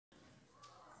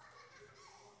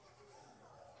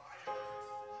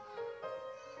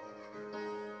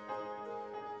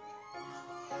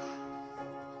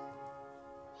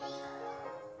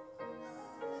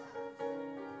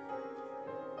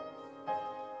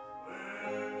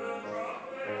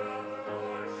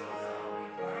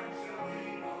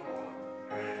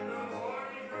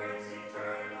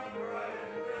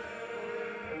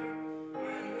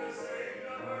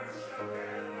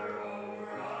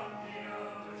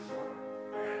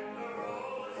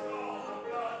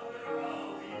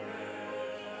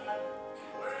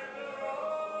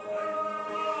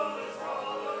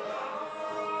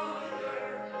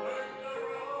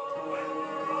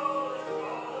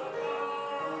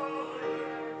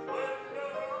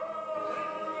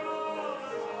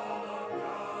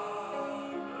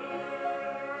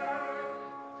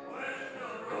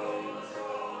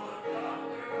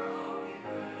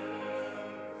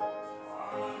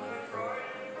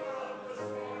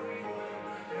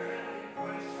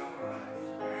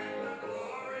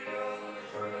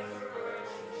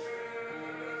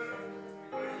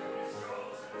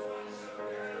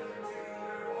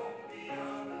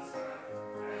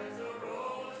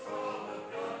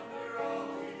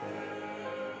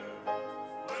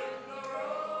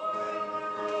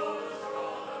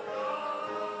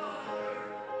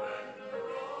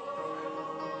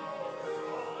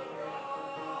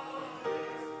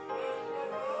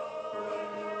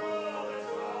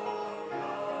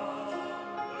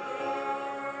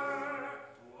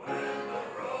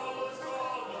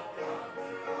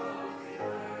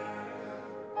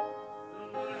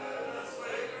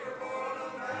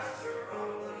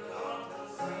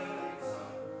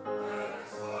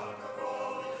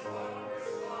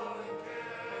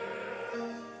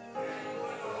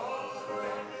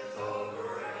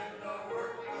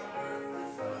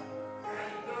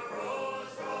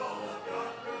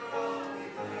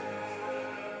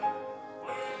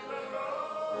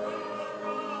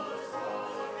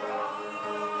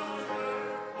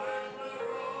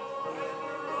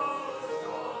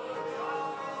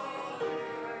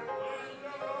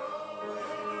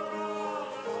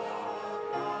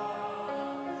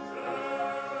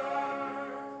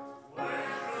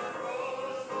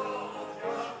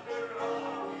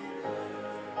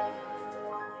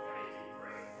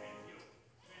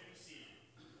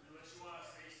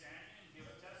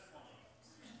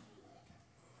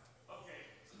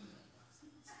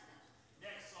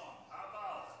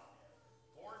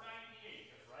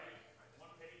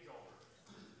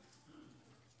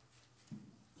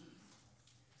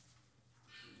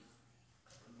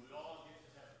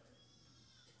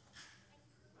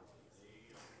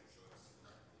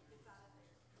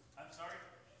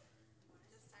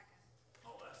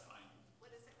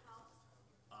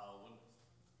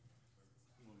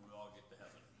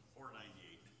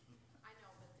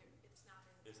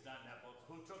It's not in that book.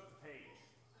 Who took the page?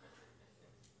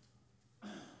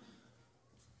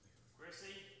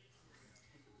 Chrissy?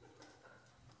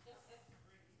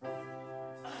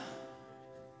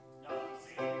 No,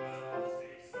 singing well,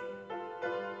 Stacy.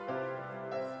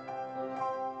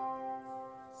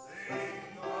 Sing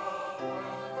the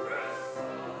wondrous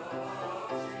love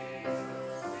of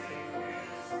Jesus, sing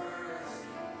His mercy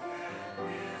and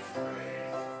His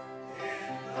grace. In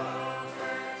the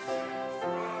mansions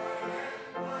bright and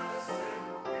blessed,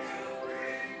 He'll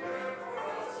prepare for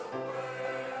us a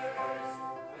place.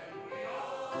 When we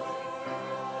all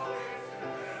live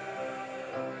together,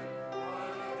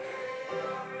 what a day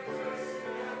of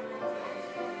rejoicing and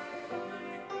proclaiming.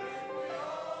 When we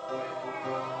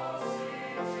all see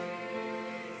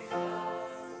Jesus,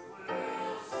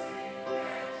 we'll sing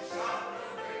and shout the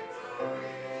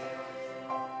victory.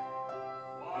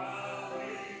 While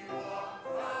we walk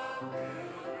the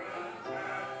pilgrim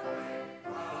pathway,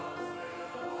 clouds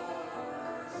will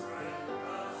overspread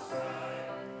the sky.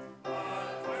 But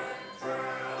when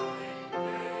traveling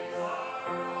days are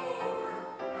over,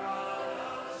 not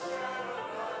a shadow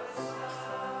of the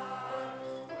sun.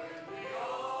 When we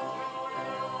all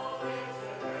live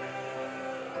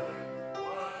together,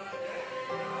 what a day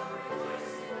of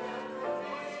rejoicing and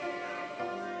proclaiming.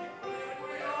 When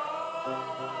we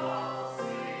all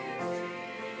see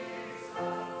Jesus,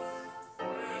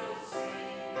 we'll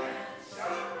sing and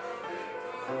shout the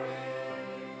victory.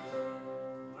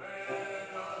 Let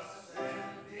us then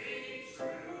be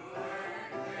true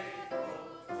and faithful,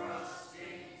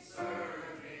 trusting,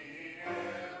 serving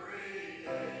every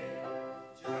day.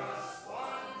 Just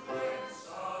one glimpse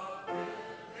of Him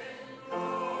in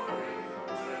glory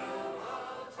till the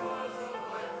toils of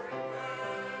life repay.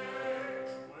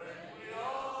 When we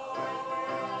all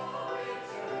live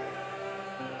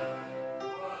together,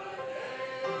 what a day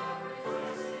of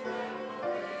rejoicing and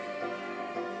proclaiming.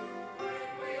 When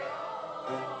we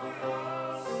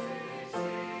all see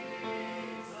Jesus,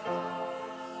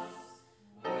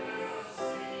 we'll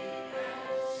sing and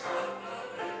shout the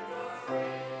victory.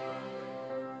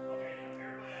 Okay, now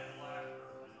everybody has a last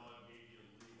verse. I know I gave you a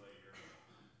leeway here.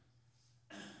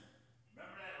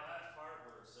 Remember that last part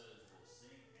where it says we'll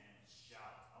sing and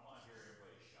shout? I want to hear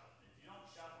everybody shout. If you don't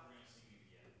shout, we're going to sing it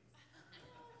again.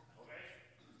 Okay?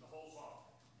 The whole song.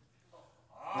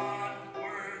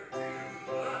 Onward to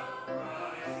the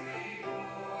prize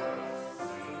before us,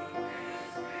 soon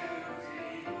His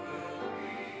beauty will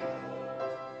behold.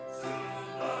 Soon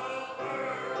the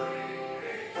pearly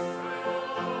gates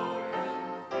will open,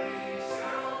 we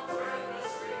shall tread the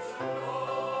streets of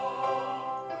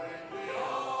gold. When we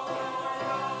all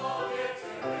get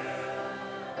together,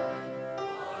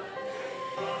 what a day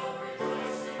of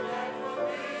rejoicing that will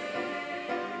be.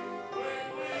 When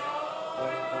we all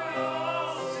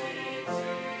see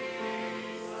Jesus,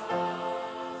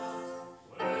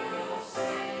 we'll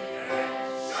sing and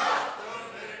shout the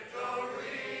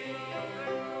victory.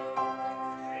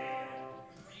 Hey,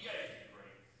 you guys did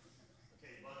great.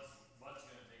 Okay, Bud's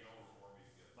gonna take it over for me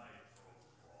because my throat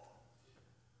was raw.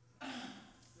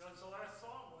 That's the last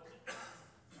song, wasn't it?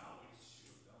 Now we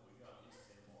got at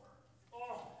least 10 more.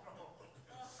 Oh, no.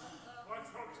 My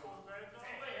throat's going bad Does now.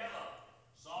 anybody have a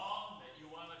song that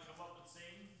you want to come up and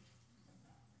sing?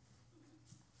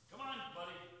 Come on,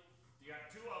 buddy. You got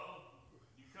 2 of them.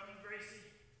 You coming, Gracie?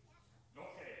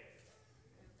 Okay.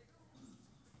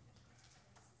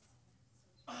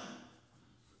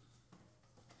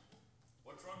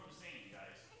 Which one we singing,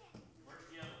 guys? Where's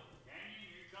the other one? Canyon,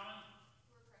 you coming?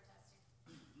 We're protesting.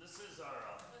 This is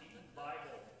our Eden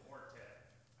Bible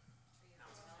Quartet. No,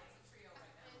 it's a trio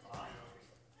right now. Huh?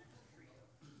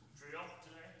 Trio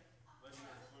today?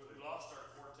 We lost our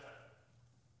quartet.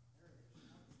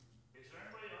 Is there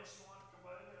anybody else you want to come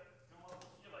by that come up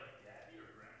with you, like Daddy or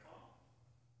Grandpa?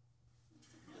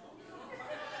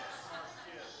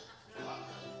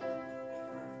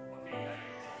 Okay, yeah,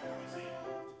 you see,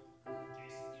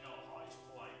 Jason, you know, Holly's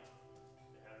polite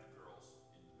to have the girls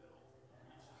in the middle. So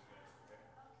you guys, okay?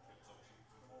 So she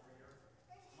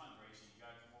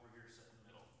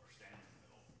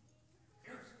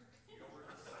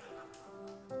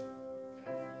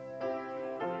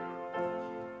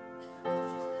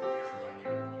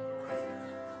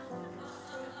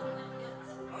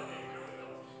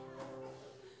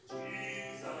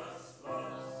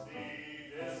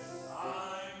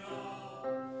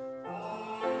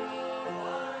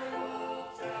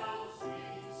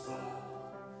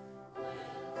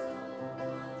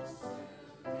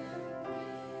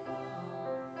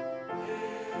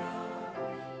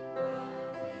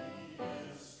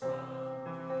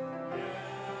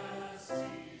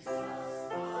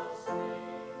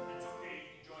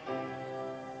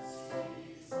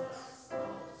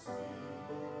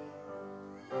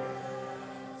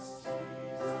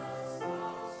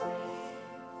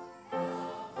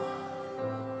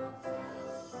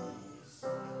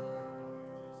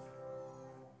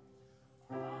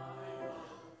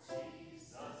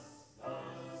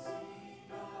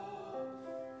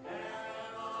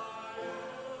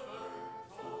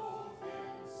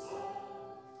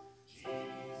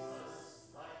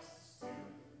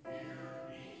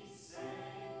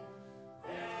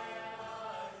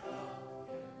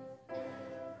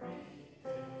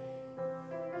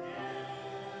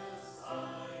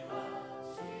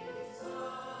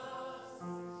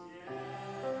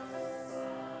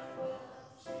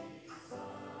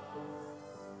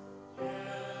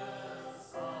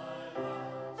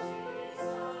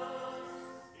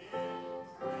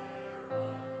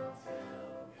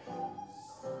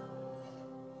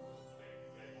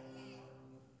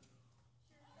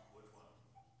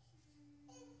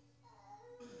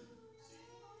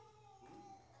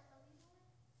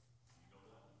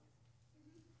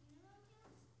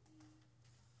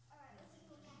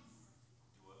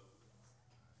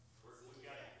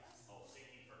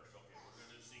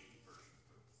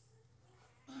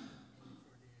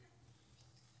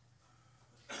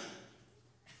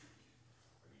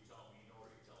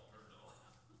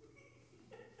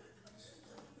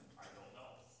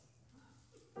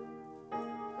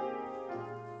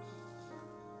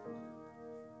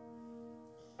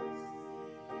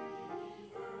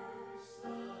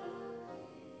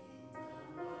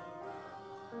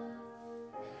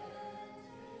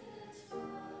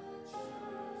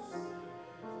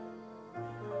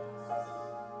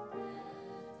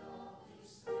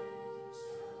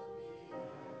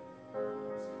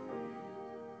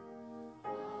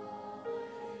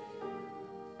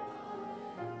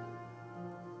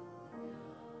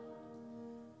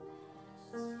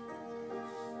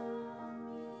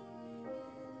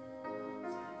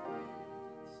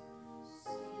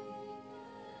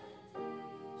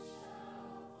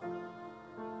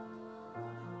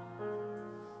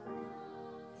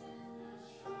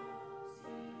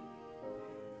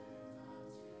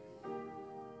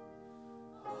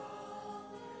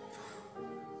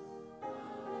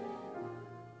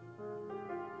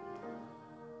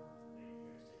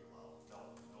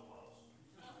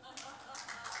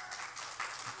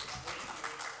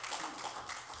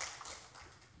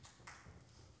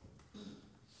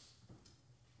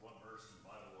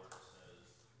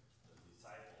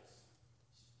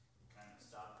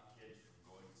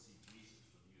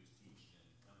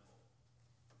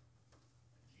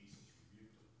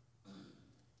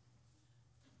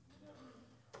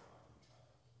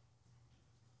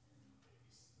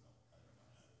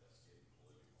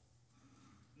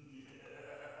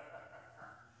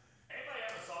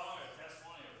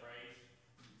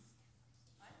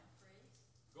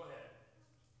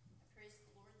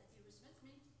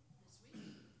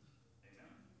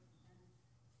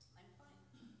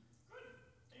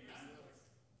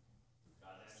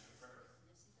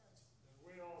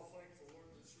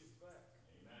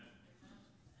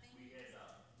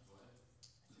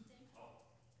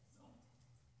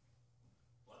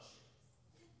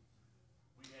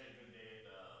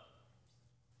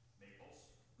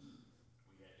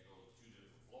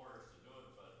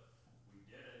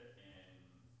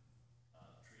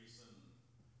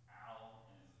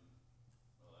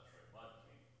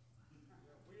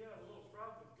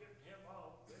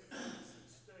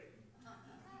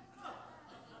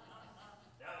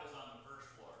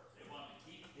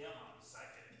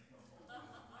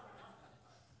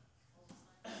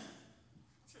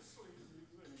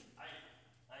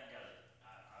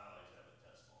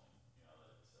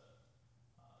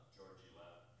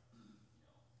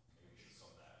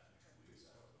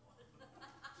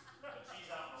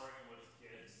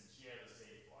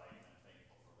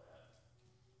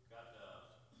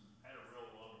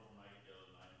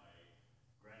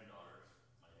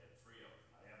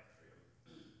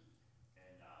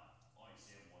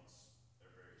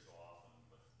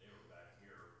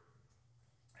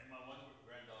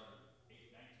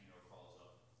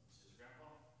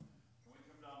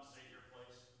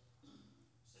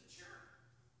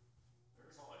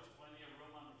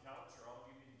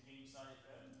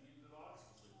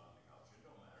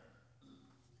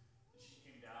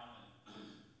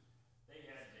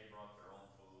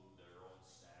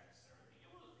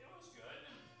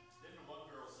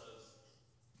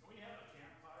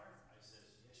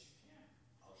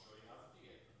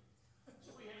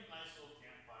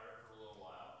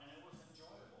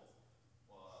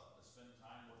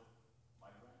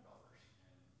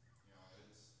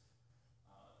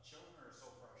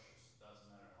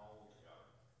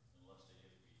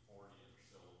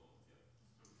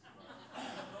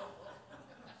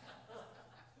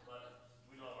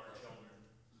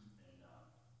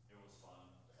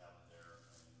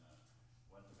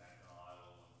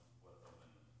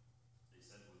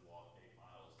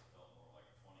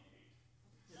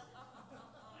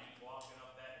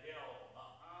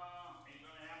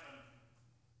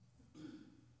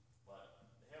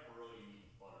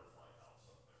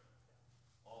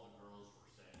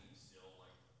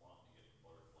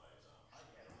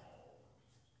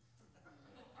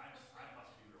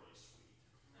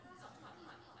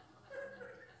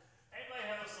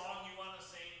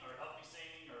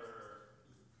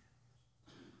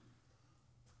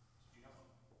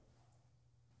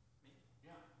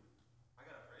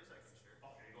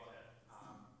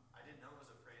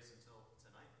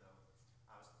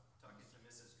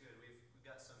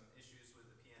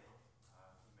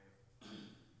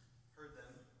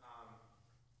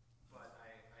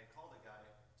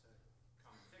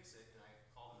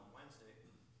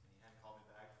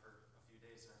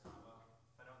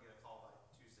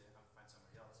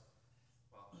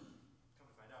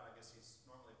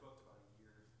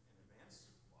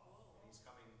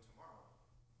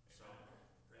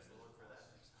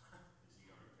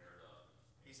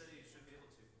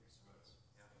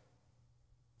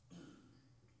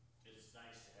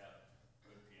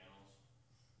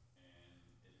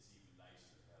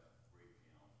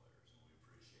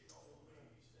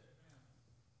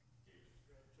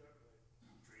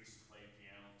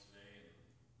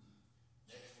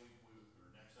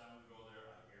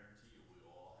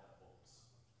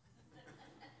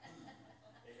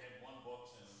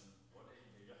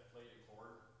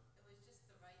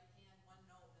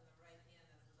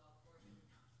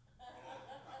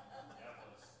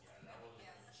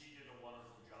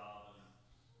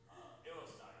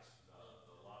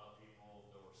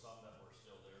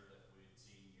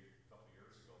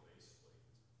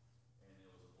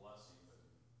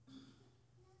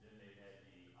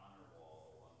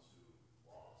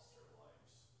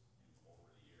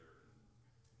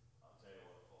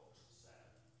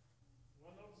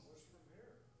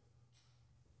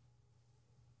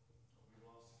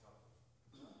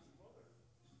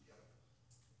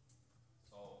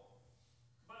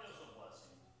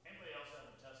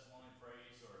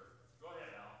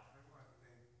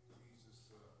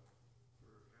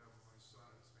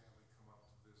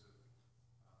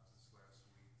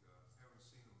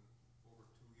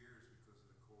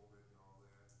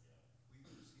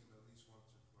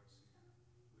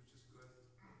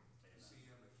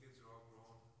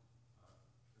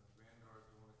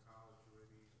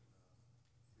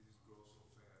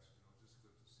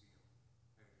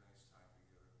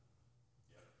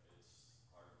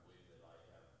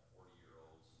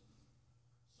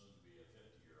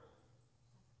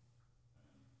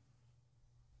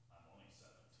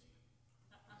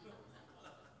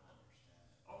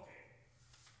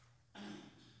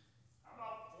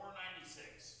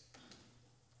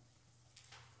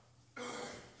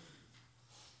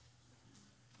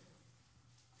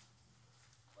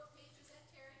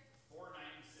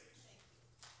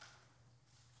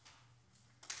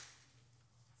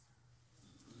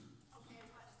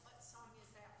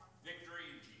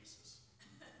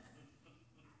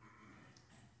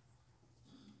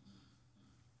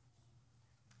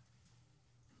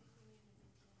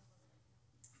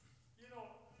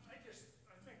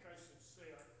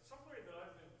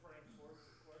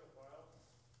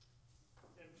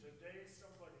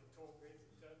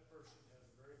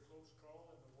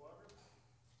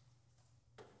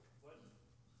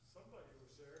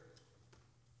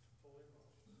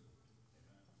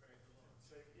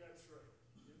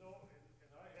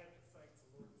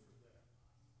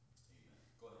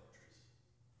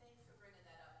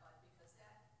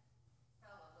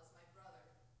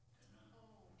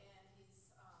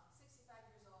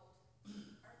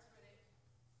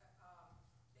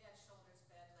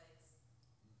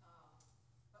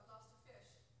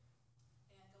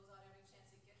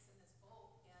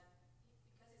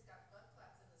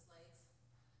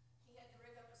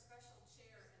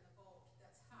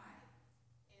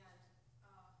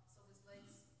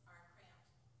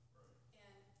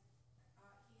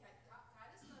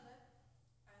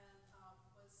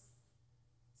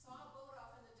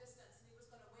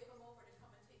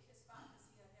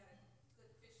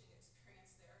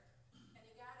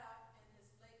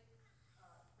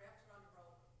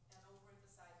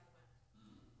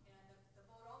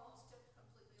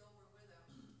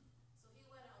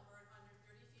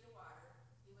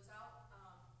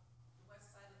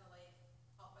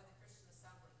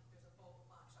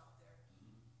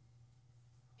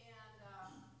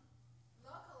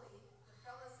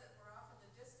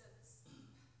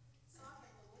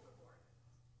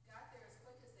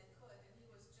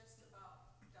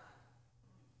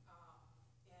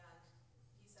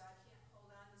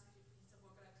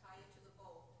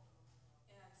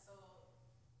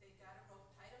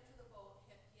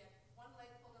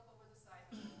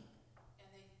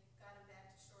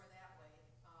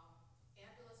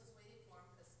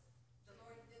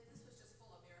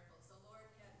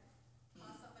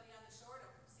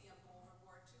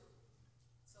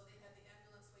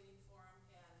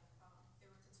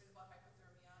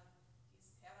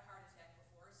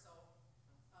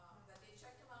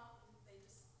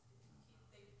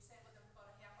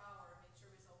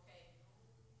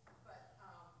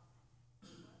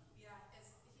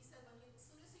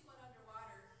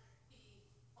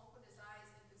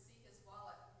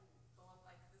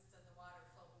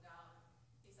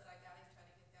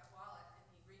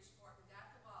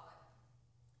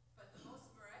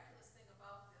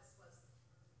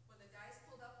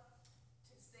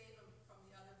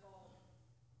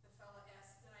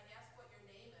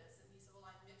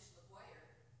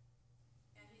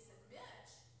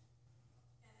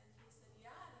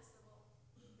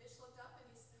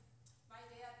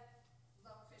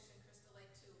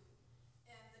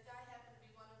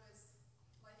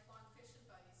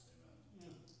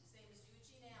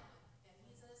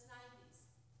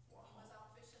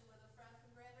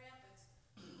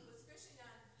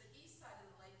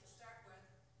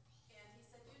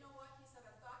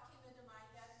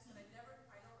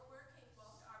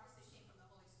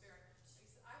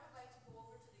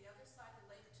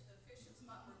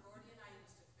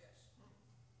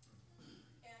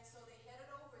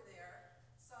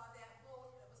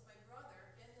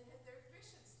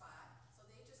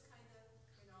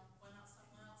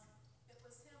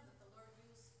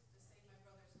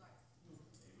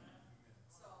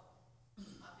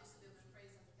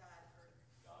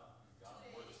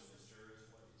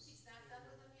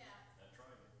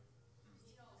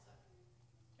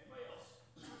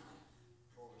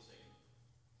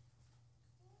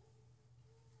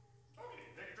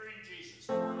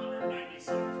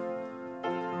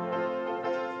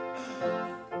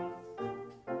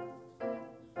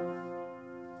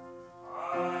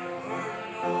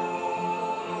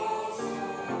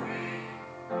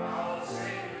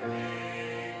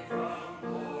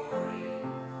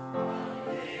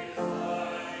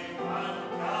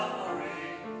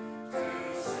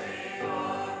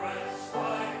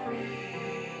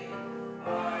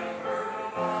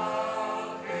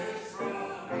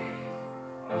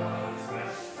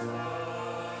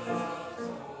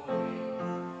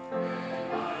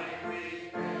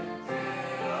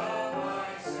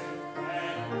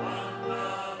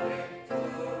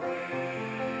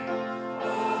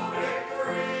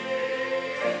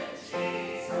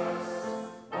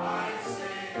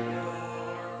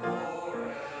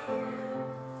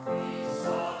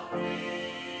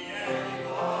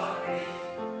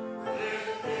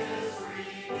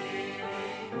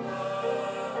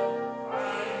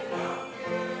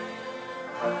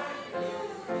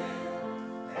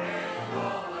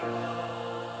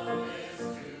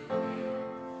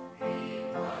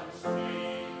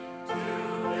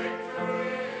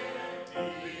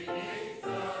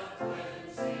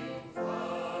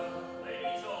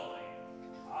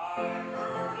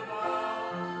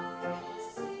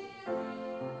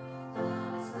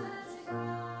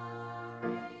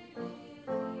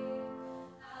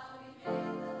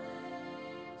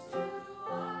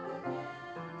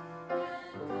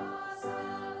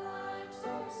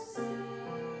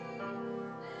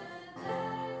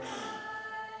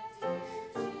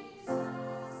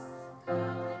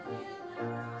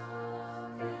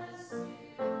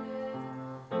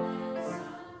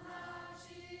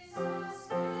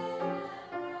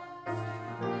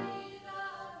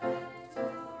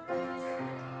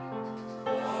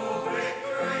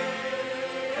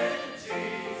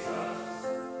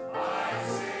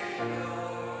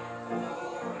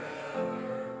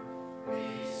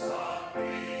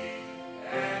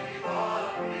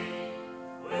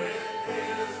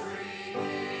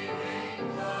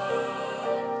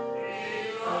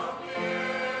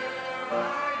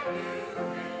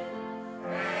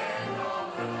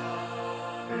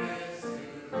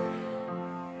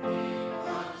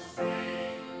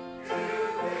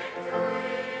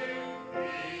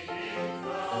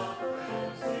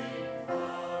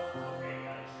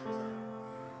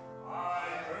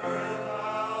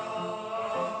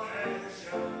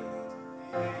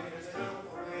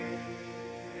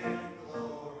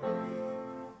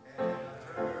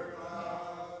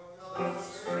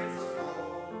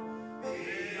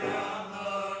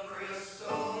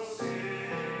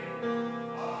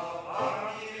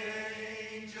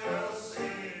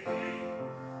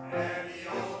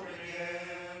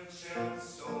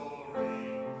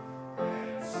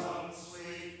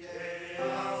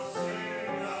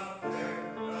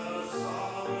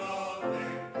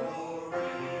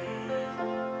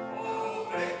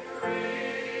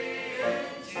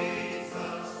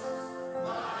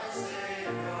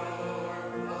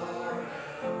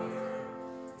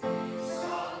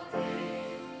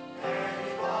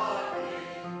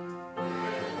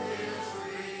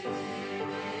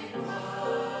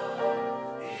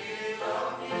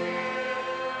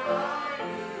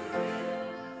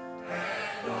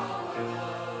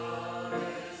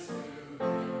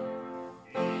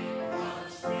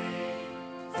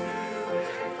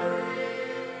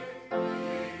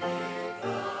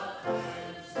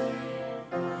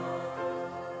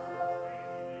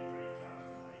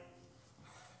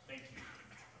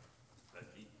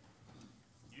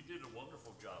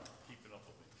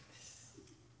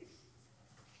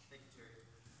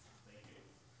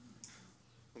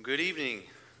Well, good evening.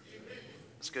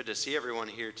 It's good to see everyone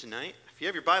here tonight. If you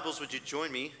have your Bibles, would you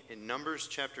join me in Numbers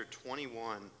chapter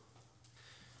 21?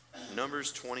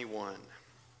 Numbers 21.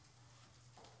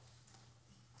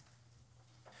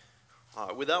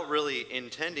 Without really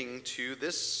intending to,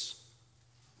 this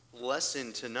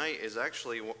lesson tonight is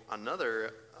actually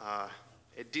another,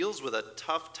 it deals with a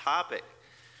tough topic.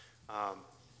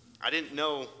 I didn't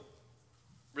know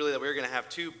really that we were going to have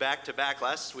two back-to-back.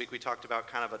 Last week we talked about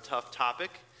kind of a tough topic,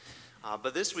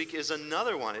 but this week is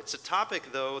another one. It's a topic,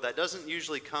 though, that doesn't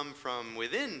usually come from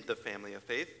within the family of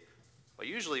faith, but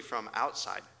usually from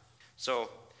outside. So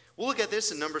we'll look at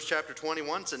this in Numbers chapter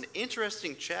 21. It's an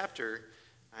interesting chapter,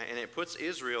 and it puts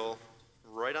Israel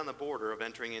right on the border of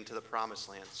entering into the promised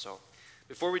land. So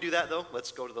before we do that, though,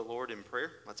 let's go to the Lord in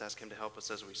prayer. Let's ask him to help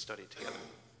us as we study together.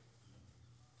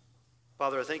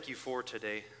 Father, I thank you for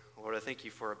today. Lord, I thank you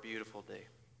for a beautiful day.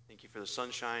 Thank you for the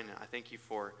sunshine. I thank you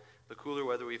for the cooler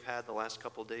weather we've had the last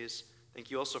couple days.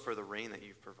 Thank you also for the rain that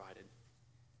you've provided.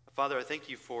 Father, I thank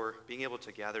you for being able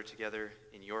to gather together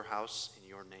in your house, in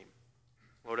your name.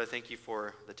 Lord, I thank you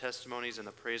for the testimonies and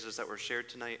the praises that were shared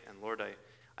tonight. And Lord,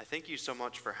 I thank you so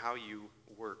much for how you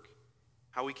work,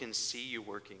 how we can see you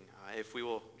working, if we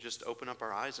will just open up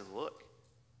our eyes and look.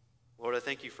 Lord, I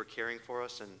thank you for caring for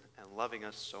us and loving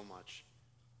us so much.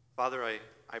 Father,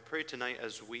 I pray tonight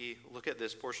as we look at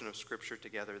this portion of Scripture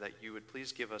together that you would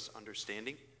please give us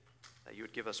understanding, that you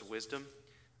would give us wisdom,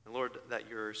 and Lord, that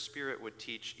your Spirit would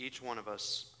teach each one of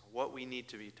us what we need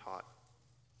to be taught.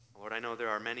 Lord, I know there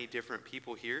are many different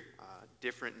people here,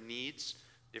 different needs,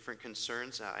 different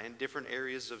concerns, and different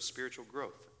areas of spiritual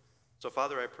growth. So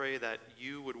Father, I pray that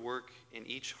you would work in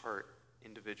each heart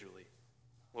individually.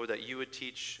 Lord, that you would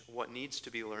teach what needs to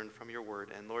be learned from your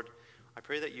word, and Lord, I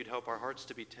pray that you'd help our hearts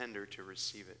to be tender to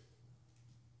receive it.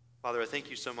 Father, I thank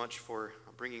you so much for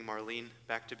bringing Marlene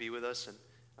back to be with us. And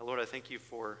Lord, I thank you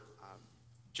for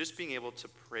just being able to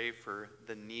pray for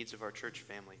the needs of our church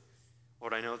family.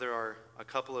 Lord, I know there are a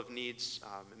couple of needs,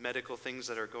 medical things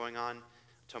that are going on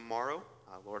tomorrow.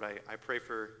 Lord, I pray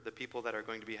for the people that are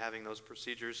going to be having those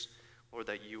procedures. Lord,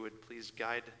 that you would please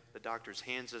guide the doctor's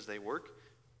hands as they work.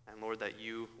 And Lord, that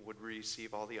you would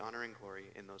receive all the honor and glory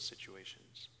in those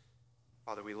situations.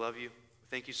 Father, we love you.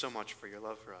 Thank you so much for your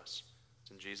love for us.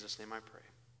 It's in Jesus' name I pray.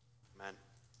 Amen.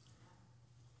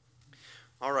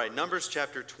 All right, Numbers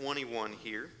chapter 21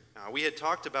 here. We had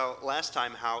talked about last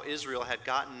time how Israel had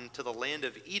gotten to the land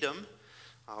of Edom.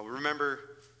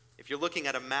 Remember, if you're looking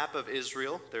at a map of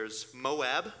Israel, there's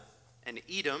Moab and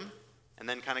Edom, and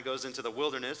then kind of goes into the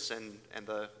wilderness and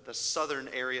the southern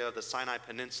area of the Sinai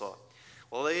Peninsula.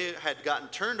 Well, they had gotten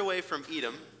turned away from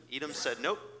Edom. Edom said,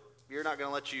 nope. We're not going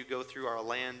to let you go through our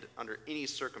land under any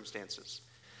circumstances.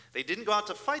 They didn't go out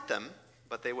to fight them,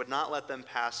 but they would not let them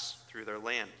pass through their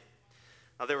land.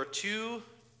 Now, there were two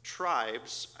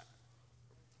tribes,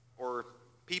 or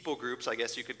people groups, I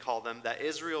guess you could call them, that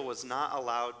Israel was not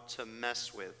allowed to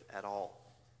mess with at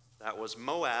all. That was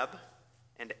Moab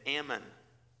and Ammon.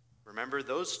 Remember,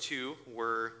 those two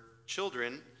were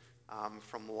children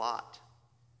from Lot.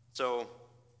 So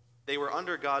they were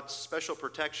under God's special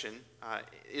protection.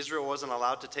 Israel wasn't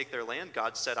allowed to take their land.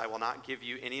 God said, I will not give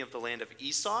you any of the land of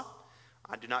Esau.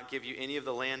 I do not give you any of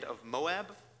the land of Moab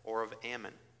or of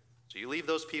Ammon. So you leave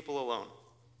those people alone.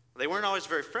 They weren't always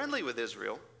very friendly with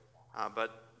Israel,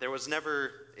 but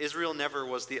Israel never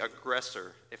was the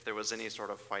aggressor if there was any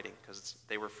sort of fighting, because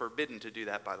they were forbidden to do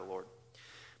that by the Lord.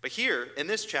 But here, in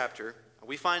this chapter,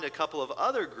 we find a couple of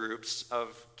other groups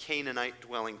of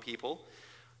Canaanite-dwelling people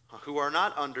who are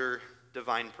not under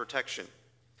divine protection.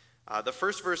 The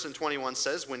first verse in 21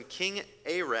 says, when King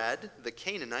Arad, the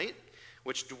Canaanite,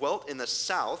 which dwelt in the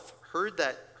south, heard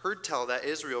tell that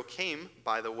Israel came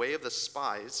by the way of the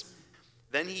spies,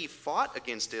 then he fought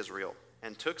against Israel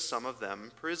and took some of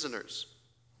them prisoners.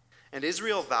 And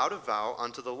Israel vowed a vow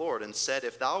unto the Lord and said,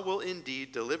 if thou wilt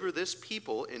indeed deliver this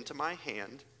people into my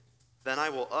hand, then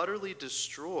I will utterly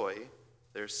destroy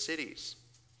their cities.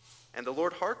 And the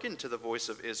Lord hearkened to the voice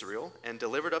of Israel and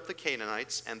delivered up the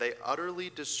Canaanites, and they utterly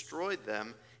destroyed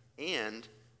them and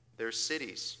their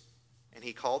cities. And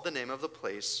he called the name of the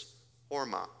place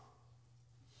Hormah.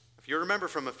 If you remember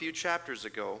from a few chapters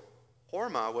ago,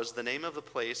 Hormah was the name of the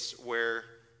place where,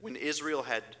 when Israel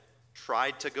had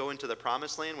tried to go into the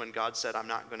promised land, when God said, I'm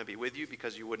not going to be with you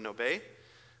because you wouldn't obey,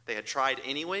 they had tried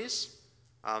anyways.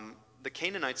 The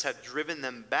Canaanites had driven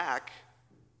them back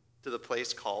to the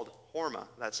place called Hormah.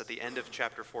 That's at the end of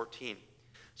chapter 14.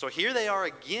 So here they are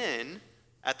again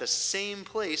at the same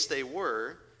place they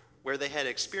were where they had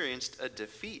experienced a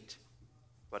defeat.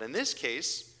 But in this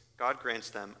case, God grants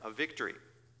them a victory.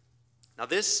 Now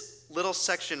this little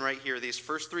section right here, these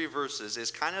first 3 verses,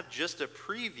 is kind of just a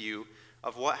preview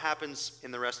of what happens in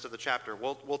the rest of the chapter.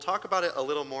 We'll talk about it a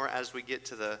little more as we get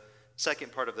to the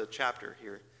second part of the chapter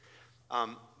here.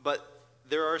 But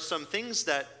there are some things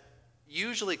that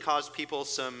usually cause people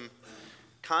some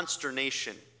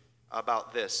consternation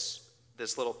about this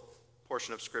little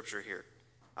portion of Scripture here.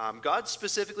 God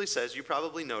specifically says, you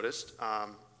probably noticed,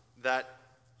 that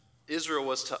Israel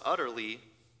was to utterly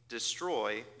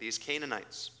destroy these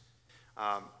Canaanites.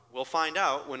 We'll find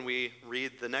out when we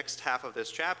read the next half of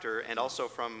this chapter, and also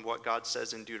from what God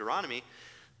says in Deuteronomy,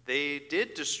 they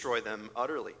did destroy them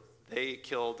utterly. They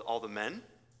killed all the men,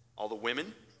 all the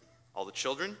women, all the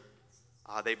children.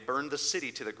 They burned the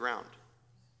city to the ground.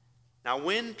 Now,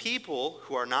 when people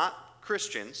who are not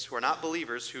Christians, who are not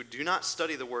believers, who do not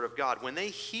study the Word of God, when they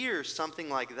hear something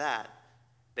like that,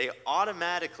 they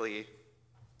automatically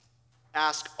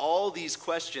ask all these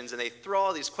questions, and they throw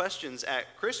all these questions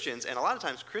at Christians, and a lot of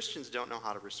times Christians don't know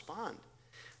how to respond.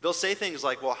 They'll say things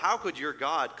like, well, how could your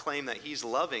God claim that he's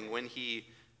loving when he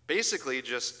basically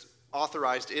just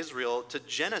authorized Israel to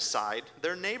genocide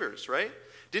their neighbors, right?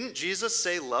 Didn't Jesus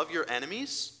say, love your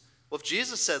enemies? Well, if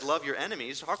Jesus said, love your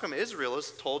enemies, how come Israel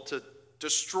is told to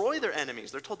destroy their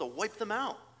enemies? They're told to wipe them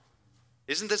out.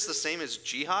 Isn't this the same as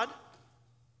jihad?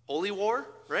 Holy war,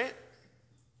 right?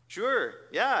 Sure,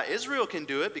 yeah, Israel can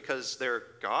do it because they're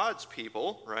God's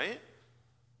people, right?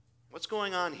 What's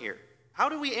going on here? How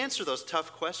do we answer those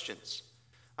tough questions?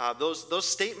 Those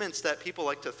statements that people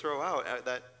like to throw out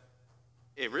that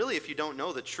it really, if you don't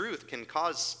know the truth, can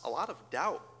cause a lot of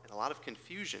doubt and a lot of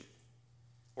confusion.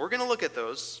 We're going to look at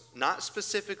those, not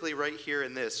specifically right here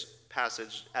in this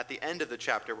passage. At the end of the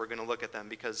chapter, we're going to look at them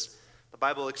because the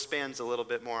Bible expands a little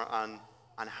bit more on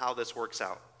how this works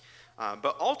out.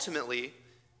 But ultimately,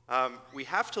 we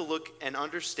have to look and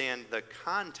understand the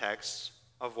context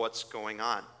of what's going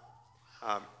on.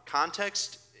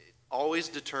 Context always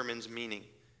determines meaning.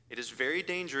 It is very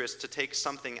dangerous to take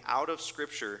something out of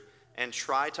Scripture and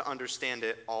try to understand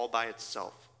it all by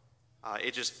itself.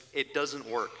 It doesn't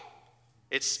work.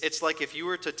 It's like if you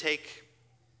were to take,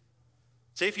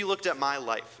 say if you looked at my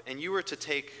life and you were to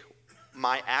take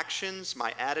my actions,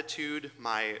 my attitude,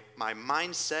 my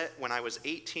mindset when I was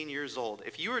 18 years old,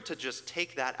 if you were to just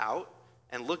take that out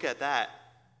and look at that,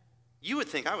 you would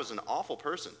think I was an awful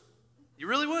person. You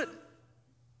really would.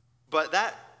 But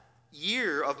that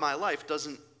year of my life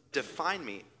doesn't define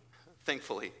me,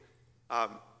 thankfully.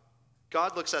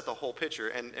 God looks at the whole picture,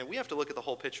 and we have to look at the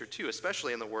whole picture too,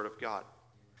 especially in the Word of God.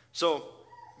 So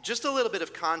just a little bit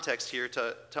of context here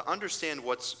to understand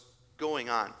what's going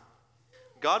on.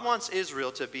 God wants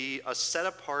Israel to be a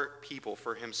set-apart people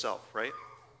for himself, right?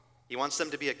 He wants them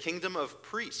to be a kingdom of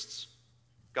priests.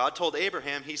 God told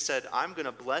Abraham, he said, I'm going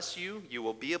to bless you. You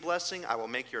will be a blessing. I will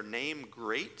make your name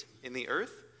great in the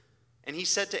earth. And he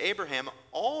said to Abraham,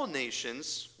 all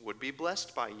nations would be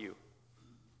blessed by you.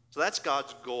 So that's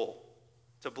God's goal,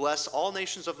 to bless all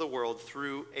nations of the world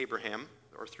through Abraham,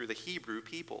 or through the Hebrew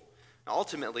people. Now,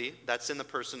 ultimately, that's in the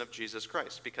person of Jesus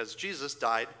Christ, because Jesus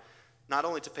died not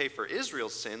only to pay for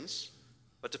Israel's sins,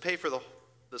 but to pay for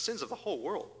the sins of the whole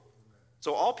world.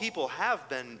 So all people have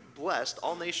been blessed.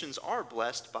 All nations are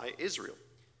blessed by Israel.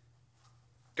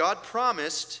 God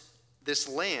promised this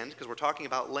land, because we're talking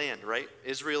about land, right?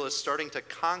 Israel is starting to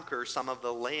conquer some of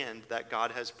the land that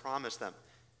God has promised them.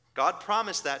 God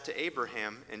promised that to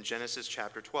Abraham in Genesis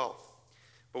chapter 12.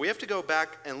 But we have to go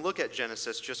back and look at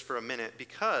Genesis just for a minute,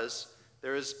 because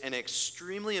there is an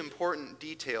extremely important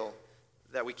detail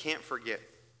that we can't forget.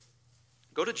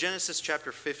 Go to Genesis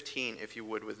chapter 15, if you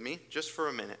would, with me, just for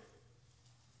a minute.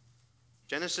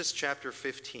 Genesis chapter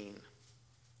 15.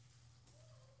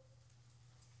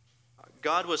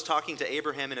 God was talking to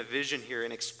Abraham in a vision here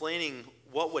and explaining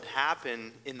what would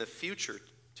happen in the future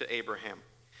to Abraham.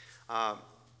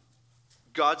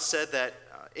 God said that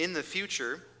in the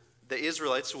future, the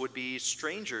Israelites would be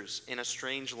strangers in a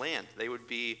strange land. They would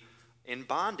be in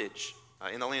bondage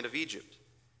in the land of Egypt.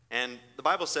 And the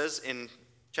Bible says in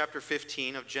chapter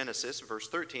 15 of Genesis, verse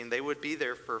 13, they would be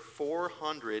there for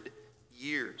 400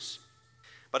 years.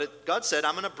 But God said,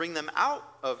 I'm going to bring them out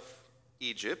of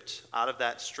Egypt, out of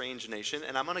that strange nation,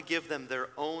 and I'm going to give them their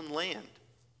own land,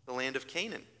 the land of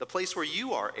Canaan, the place where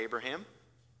you are, Abraham.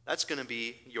 That's going to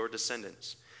be your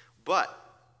descendants. But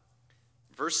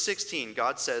verse 16,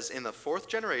 God says, in the 4th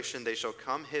generation they shall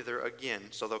come hither again.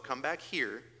 So they'll come back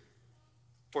here.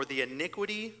 For the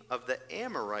iniquity of the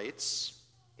Amorites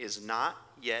is not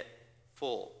yet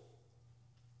full.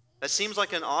 That seems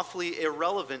like an awfully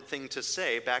irrelevant thing to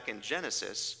say back in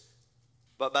Genesis.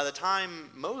 But by the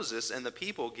time Moses and the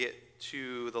people get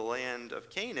to the land of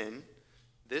Canaan,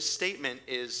 this statement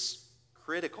is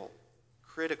critical.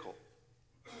 Critical.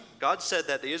 God said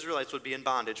that the Israelites would be in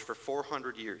bondage for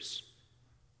 400 years.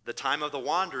 The time of the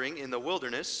wandering in the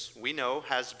wilderness, we know,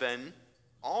 has been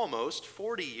almost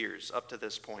 40 years up to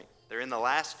this point. They're in the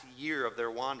last year of their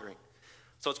wandering.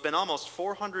 So it's been almost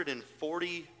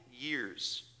 440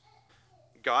 years.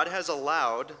 God has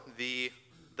allowed the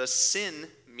sin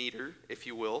meter, if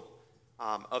you will,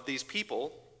 of these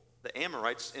people, the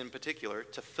Amorites in particular,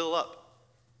 to fill up.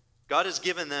 God has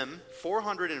given them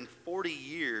 440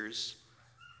 years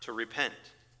to repent.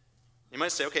 You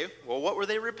might say, okay, well, what were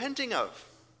they repenting of?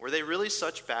 Were they really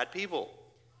such bad people?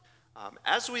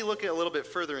 As we look a little bit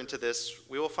further into this,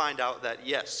 we will find out that,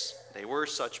 yes, they were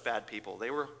such bad people. They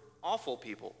were awful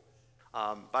people.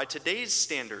 By today's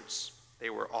standards, they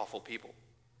were awful people.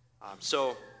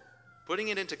 So, putting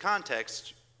it into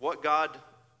context, what God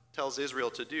tells Israel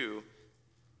to do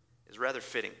is rather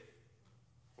fitting.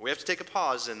 We have to take a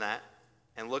pause in that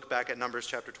and look back at Numbers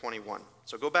chapter 21.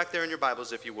 So go back there in your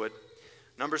Bibles, if you would.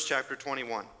 Numbers chapter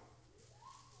 21.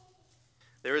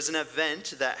 There is an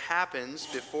event that happens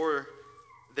before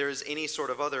there is any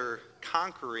sort of other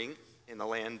conquering in the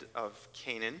land of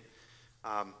Canaan.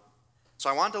 So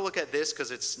I want to look at this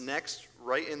because it's next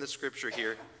right in the scripture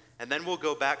here. And then we'll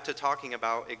go back to talking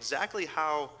about exactly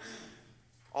how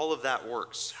all of that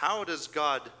works. How does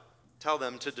God tell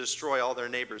them to destroy all their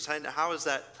neighbors? How is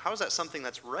that something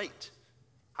that's right?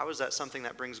 How is that something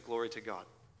that brings glory to God?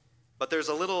 But there's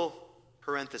a little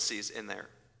parentheses in there.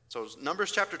 So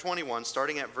Numbers chapter 21,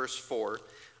 starting at verse 4,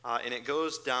 and it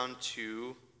goes down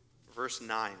to verse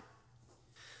 9.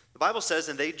 The Bible says,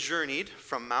 and they journeyed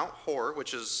from Mount Hor,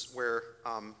 which is where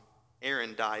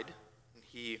Aaron died.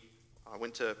 He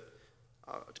went to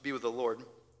be with the Lord,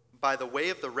 by the way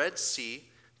of the Red Sea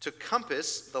to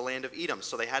compass the land of Edom.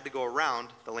 So they had to go around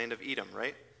the land of Edom,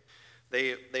 right?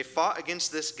 They fought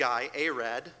against this guy,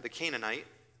 Arad, the Canaanite,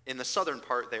 in the southern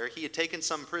part there. He had taken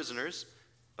some prisoners,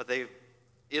 but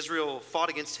Israel fought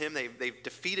against him. They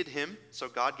defeated him, so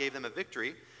God gave them a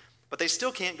victory. But they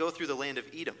still can't go through the land of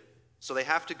Edom. So they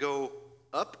have to go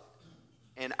up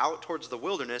and out towards the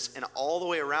wilderness and all the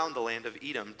way around the land of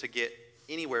Edom to get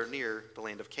anywhere near the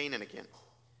land of Canaan again.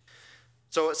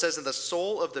 So it says, and the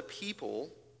soul of the people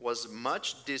was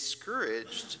much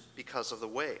discouraged because of the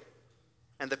way.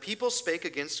 And the people spake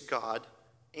against God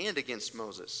and against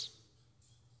Moses.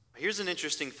 Here's an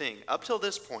interesting thing. Up till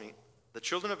this point, the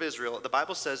children of Israel, the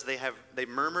Bible says they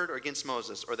murmured against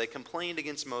Moses, or they complained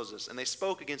against Moses, and they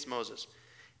spoke against Moses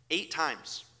 8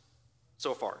 times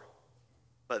so far.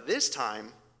 But this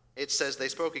time, it says they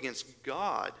spoke against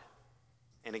God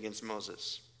and against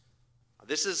Moses.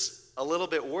 This is a little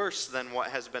bit worse than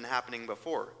what has been happening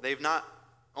before. They've not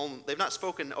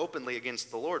spoken openly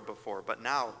against the Lord before, but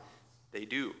now they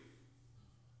do.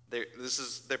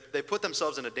 They put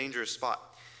themselves in a dangerous spot.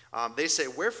 They say,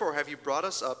 wherefore have you brought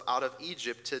us up out of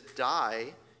Egypt to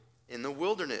die in the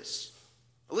wilderness?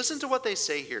 Listen to what they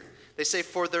say here. They say,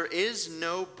 for there is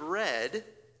no bread,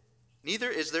 neither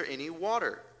is there any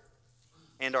water,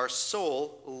 and our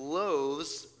soul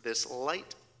loathes this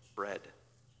light bread.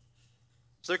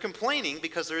 So they're complaining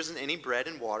because there isn't any bread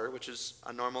and water, which is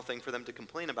a normal thing for them to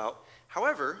complain about.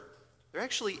 However, there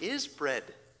actually is bread.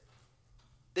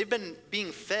 They've been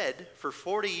being fed for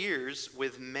 40 years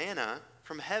with manna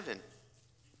from heaven.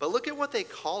 But look at what they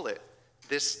call it,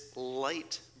 this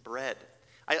light bread.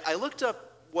 I looked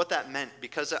up what that meant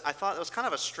because I thought it was kind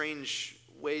of a strange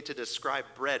way to describe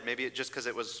bread. Maybe just because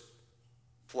it was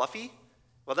fluffy.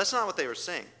 Well, that's not what they were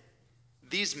saying.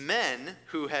 These men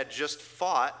who had just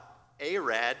fought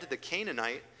Arad, the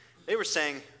Canaanite, they were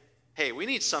saying, hey, we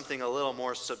need something a little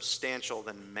more substantial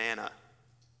than manna.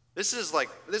 This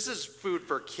is food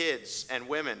for kids and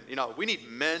women. We need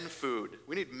men food.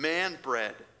 We need man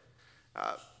bread.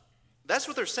 That's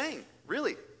what they're saying,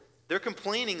 really. They're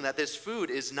complaining that this food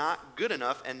is not good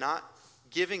enough and not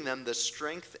giving them the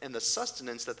strength and the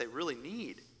sustenance that they really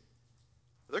need.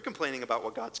 They're complaining about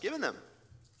what God's given them.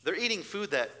 They're eating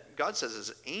food that God says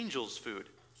is angels' food.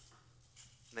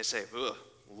 And they say, ugh,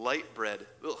 light bread.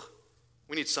 Ugh,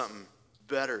 we need something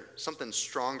better, something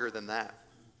stronger than that.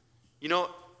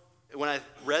 When I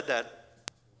read that,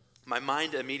 my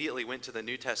mind immediately went to the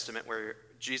New Testament where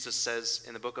Jesus says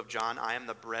in the book of John, I am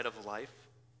the bread of life.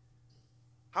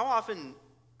 How often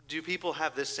do people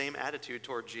have this same attitude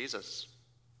toward Jesus?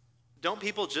 Don't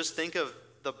people just think of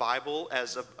the Bible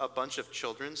as a bunch of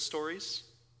children's stories?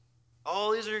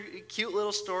 Oh, these are cute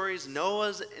little stories.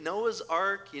 Noah's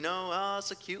Ark,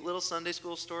 it's a cute little Sunday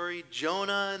school story.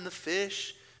 Jonah and the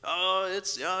fish.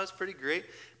 It's pretty great.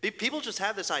 People just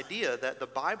have this idea that the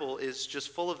Bible is just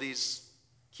full of these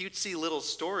cutesy little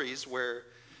stories where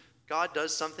God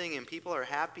does something and people are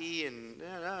happy and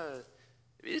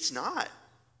it's not.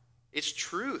 It's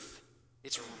truth.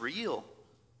 It's real.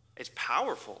 It's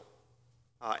powerful.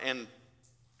 And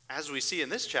as we see in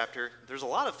this chapter, there's a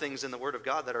lot of things in the Word of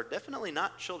God that are definitely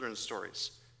not children's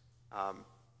stories.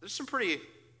 There's some pretty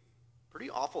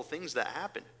awful things that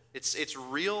happen. It's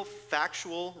real,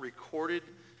 factual, recorded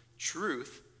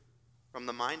truth from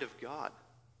the mind of God.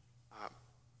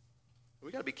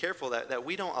 We got to be careful that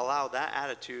we don't allow that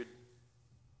attitude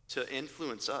to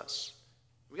influence us.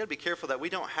 We got to be careful that we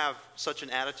don't have such an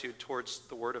attitude towards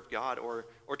the Word of God or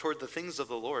toward the things of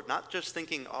the Lord. Not just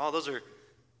thinking,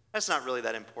 that's not really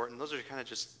that important. Those are kind of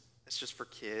it's just for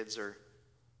kids, or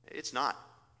it's not.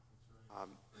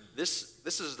 This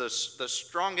is the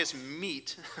strongest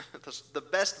meat, the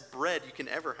best bread you can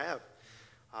ever have.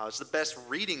 It's the best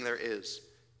reading there is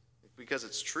because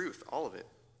it's truth, all of it.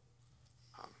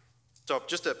 So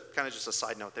just a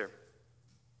side note there.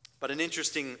 But an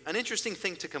interesting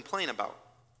thing to complain about.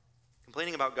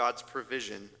 Complaining about God's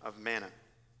provision of manna.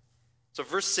 So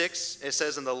verse 6, it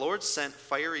says, "And the Lord sent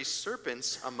fiery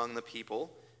serpents among the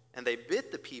people, and they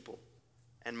bit the people,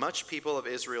 and much people of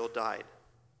Israel died."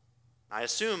 I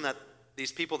assume that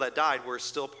these people that died were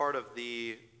still part of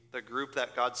the group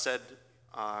that God said,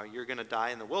 you're going to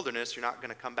die in the wilderness. You're not going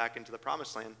to come back into the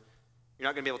promised land. You're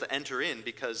not going to be able to enter in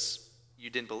because you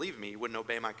didn't believe me. You wouldn't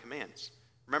obey my commands.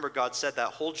 Remember, God said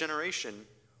that whole generation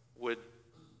would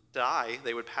die.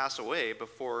 They would pass away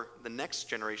before the next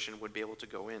generation would be able to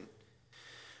go in.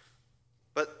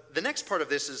 But the next part of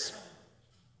this is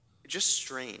just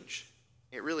strange.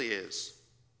 It really is.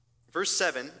 Verse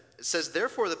 7, it says,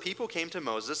 "Therefore the people came to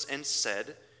Moses and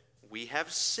said, 'We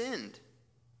have sinned.'"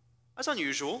 That's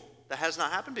unusual. That has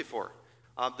not happened before.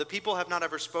 The people have not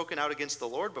ever spoken out against the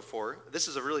Lord before. This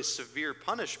is a really severe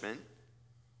punishment.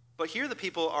 But here the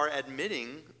people are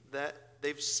admitting that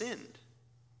they've sinned.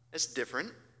 It's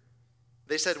different.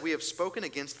 They said, "We have spoken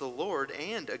against the Lord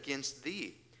and against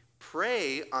thee.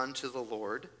 Pray unto the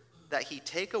Lord that he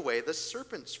take away the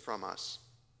serpents from us."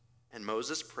 And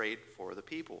Moses prayed for the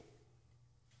people.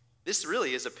 This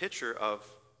really is a picture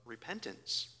of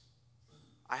repentance.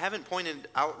 I haven't pointed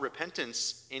out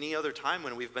repentance any other time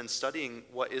when we've been studying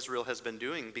what Israel has been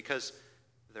doing because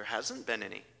there hasn't been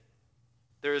any.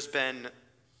 There's been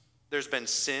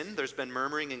sin, there's been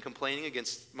murmuring and complaining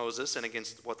against Moses and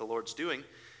against what the Lord's doing.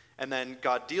 And then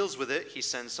God deals with it. He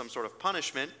sends some sort of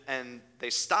punishment, and they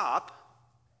stop.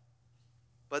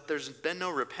 But there's been no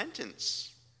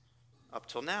repentance up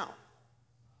till now.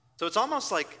 So it's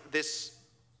almost like this,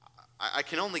 I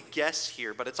can only guess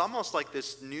here, but it's almost like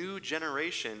this new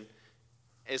generation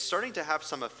is starting to have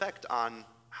some effect on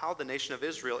how the nation of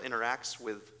Israel interacts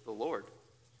with the Lord.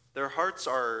 Their hearts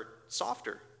are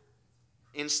softer.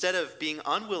 Instead of being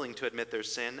unwilling to admit their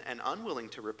sin and unwilling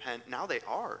to repent, now they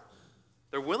are.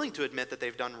 They're willing to admit that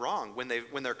they've done wrong when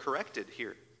they're corrected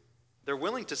here. They're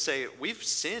willing to say, "We've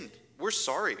sinned. We're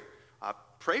sorry.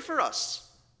 Pray for us.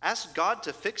 Ask God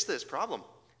to fix this problem."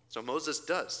 So Moses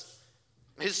does.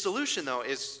 His solution, though,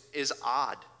 is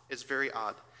odd. It's very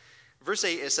odd. Verse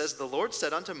 8, it says, "The Lord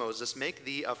said unto Moses, Make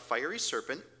thee a fiery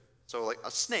serpent," so like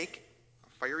a snake, a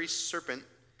fiery serpent,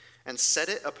 "and set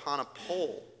it upon a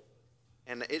pole.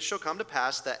 And it shall come to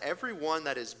pass that every one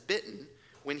that is bitten,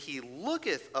 when he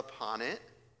looketh upon it,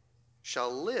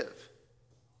 shall live."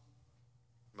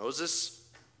 Moses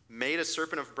made a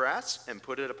serpent of brass and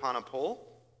put it upon a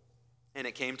pole. And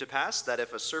it came to pass that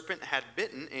if a serpent had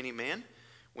bitten any man,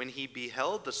 when he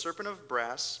beheld the serpent of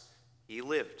brass, he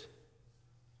lived.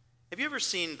 Have you ever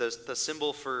seen the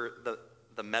symbol for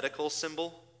the medical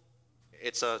symbol?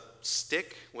 It's a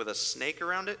stick with a snake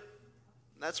around it.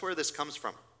 That's where this comes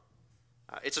from.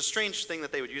 It's a strange thing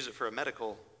that they would use it for a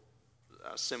medical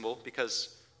symbol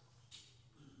because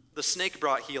the snake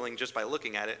brought healing just by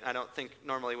looking at it. I don't think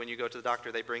normally when you go to the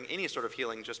doctor they bring any sort of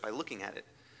healing just by looking at it.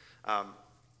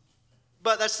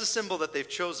 But that's the symbol that they've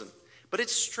chosen. But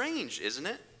it's strange, isn't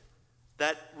it?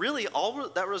 That really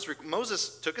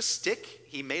Moses took a stick,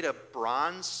 he made a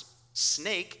bronze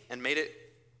snake and made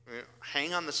it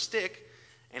hang on the stick,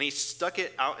 and he stuck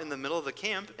it out in the middle of the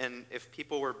camp, and if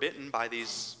people were bitten by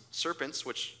these serpents,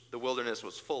 which the wilderness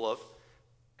was full of,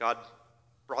 God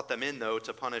brought them in, though,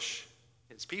 to punish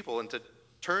his people and to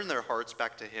turn their hearts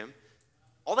back to him.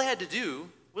 All they had to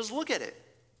do was look at it.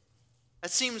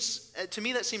 To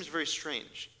me, that seems very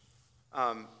strange.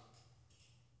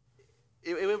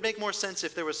 It would make more sense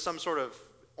if there was some sort of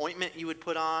ointment you would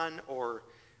put on or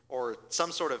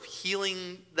some sort of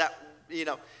healing that,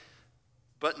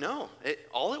 But no,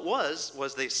 all it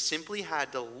was they simply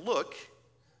had to look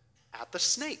at the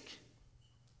snake.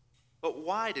 But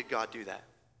why did God do that?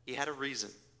 He had a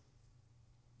reason.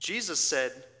 Jesus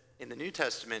said in the New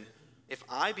Testament, "If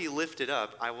I be lifted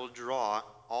up, I will draw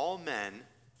all men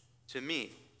to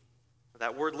me."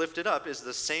 That word lifted up is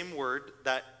the same word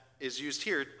that is used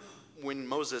here when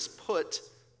Moses put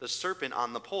the serpent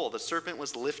on the pole. The serpent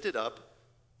was lifted up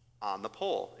on the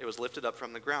pole. It was lifted up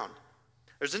from the ground.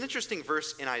 There's an interesting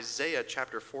verse in Isaiah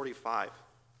chapter 45.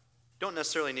 Don't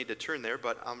necessarily need to turn there,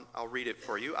 but I'll read it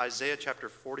for you. Isaiah chapter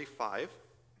 45,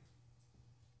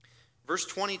 verse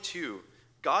 22.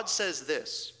 God says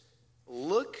this,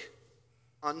 "Look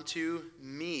unto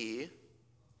me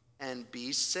and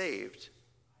be saved,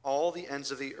 all the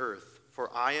ends of the earth,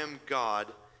 for I am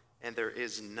God, and there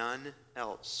is none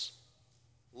else.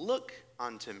 Look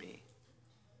unto me."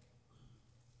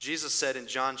 Jesus said in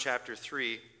John chapter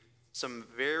 3 some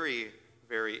very,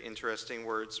 very interesting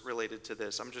words related to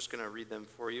this. I'm just going to read them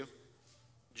for you.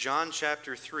 John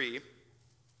chapter 3.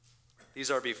 These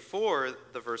are before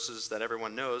the verses that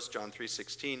everyone knows, John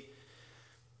 3:16.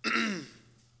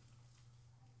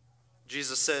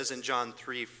 Jesus says in John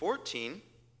 3:14,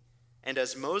 "And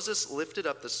as Moses lifted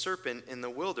up the serpent in the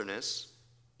wilderness,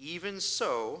 even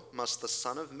so must the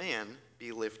Son of Man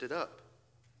be lifted up,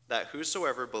 that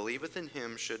whosoever believeth in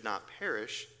him should not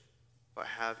perish, but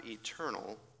have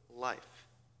eternal life."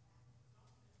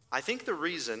 I think the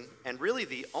reason, and really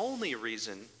the only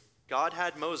reason, God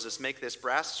had Moses make this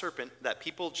brass serpent that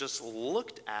people just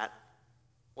looked at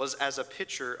was as a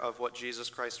picture of what Jesus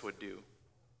Christ would do.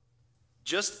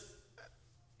 Just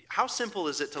how simple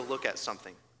is it to look at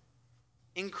something?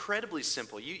 Incredibly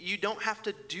simple. You don't have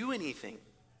to do anything.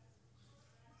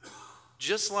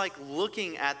 Just like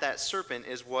looking at that serpent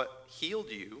is what healed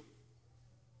you,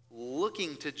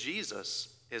 looking to Jesus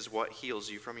is what heals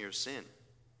you from your sin.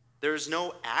 There's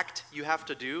no act you have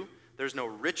to do. There's no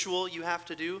ritual you have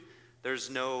to do. There's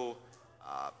no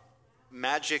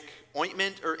magic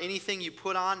ointment or anything you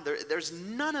put on. There's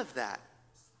none of that.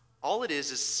 All it is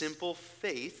simple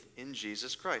faith in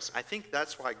Jesus Christ. I think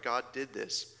that's why God did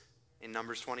this in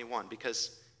Numbers 21,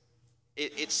 because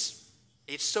it's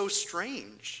so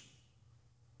strange,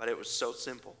 but it was so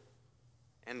simple.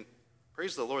 And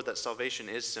praise the Lord that salvation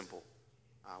is simple.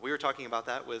 We were talking about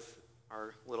that with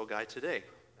our little guy today,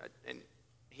 and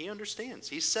he understands.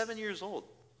 He's 7 years old,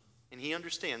 and he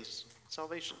understands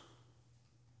salvation.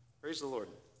 Praise the Lord.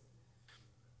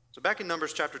 So back in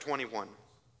Numbers chapter 21,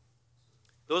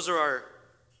 those are our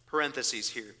parentheses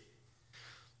here.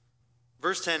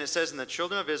 Verse 10, it says, "And the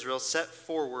children of Israel set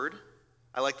forward."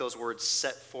 I like those words,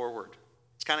 set forward.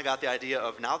 It's kind of got the idea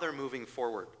of now they're moving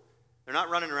forward. They're not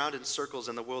running around in circles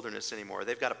in the wilderness anymore.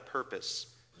 They've got a purpose.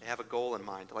 They have a goal in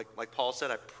mind. Like Paul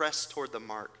said, I press toward the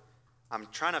mark. I'm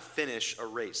trying to finish a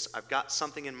race. I've got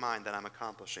something in mind that I'm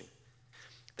accomplishing.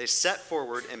 They set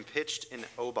forward and pitched in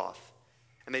Oboth.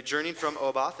 And they journeyed from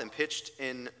Oboth and pitched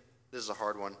in, this is a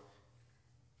hard one,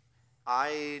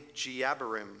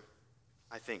 Ijeabarim,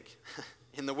 I think,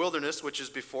 in the wilderness, which is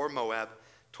before Moab,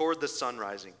 toward the sun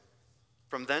rising.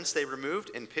 From thence they removed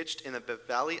and pitched in the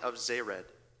valley of Zered.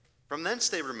 From thence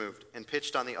they removed and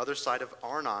pitched on the other side of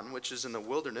Arnon, which is in the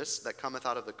wilderness that cometh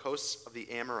out of the coasts of the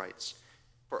Amorites.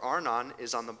 For Arnon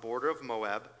is on the border of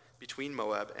Moab, between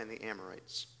Moab and the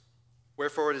Amorites.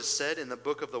 Wherefore it is said in the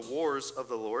book of the wars of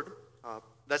the Lord,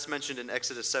 that's mentioned in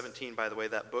Exodus 17, by the way,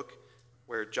 that book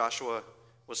where Joshua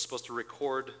was supposed to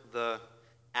record the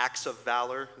acts of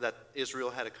valor that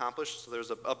Israel had accomplished. So there's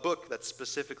a book that's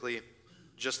specifically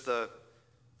just the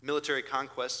military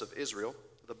conquests of Israel,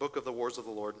 the book of the wars of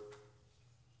the Lord.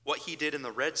 What he did in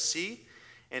the Red Sea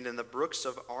and in the brooks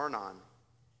of Arnon,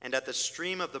 and at the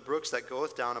stream of the brooks that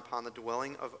goeth down upon the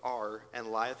dwelling of Ar,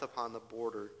 and lieth upon the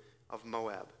border of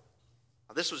Moab.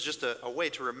 Now, this was just a way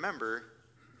to remember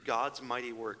God's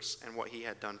mighty works and what he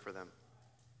had done for them.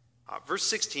 Verse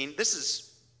 16, this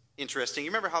is interesting.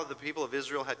 You remember how the people of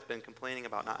Israel had been complaining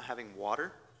about not having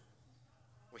water?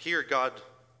 Well, here God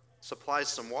supplies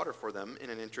some water for them in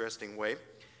an interesting way.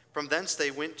 From thence they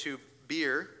went to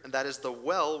Beer, and that is the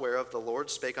well whereof the Lord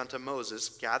spake unto Moses,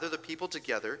 "Gather the people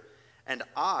together, and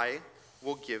I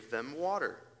will give them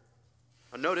water."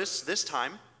 Now notice, this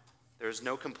time, there's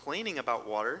no complaining about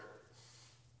water.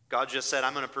 God just said,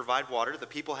 "I'm going to provide water." The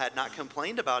people had not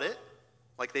complained about it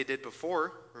like they did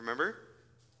before, remember?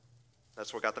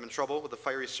 That's what got them in trouble with the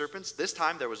fiery serpents. This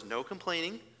time, there was no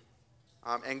complaining,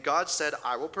 and God said,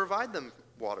 "I will provide them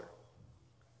water."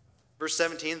 Verse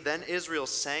 17, "Then Israel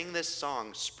sang this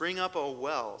song, Spring up, O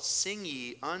well, sing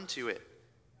ye unto it.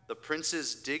 The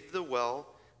princes digged the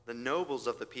well, the nobles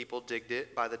of the people digged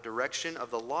it by the direction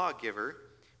of the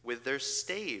lawgiver with their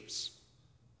staves.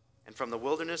 And from the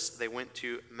wilderness they went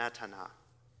to Mattanah."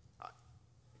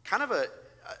 Kind of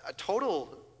a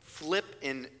total flip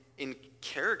in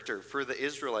character for the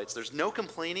Israelites. There's no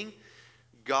complaining.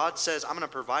 God says, I'm going to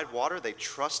provide water. They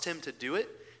trust him to do it.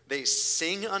 They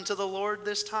sing unto the Lord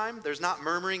this time. There's not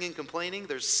murmuring and complaining.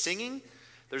 There's singing.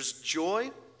 There's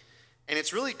joy. And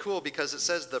it's really cool because it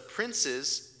says the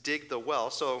princes dig the well.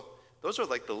 So those are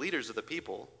like the leaders of the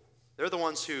people. They're the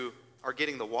ones who are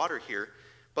getting the water here.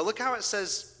 But look how it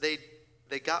says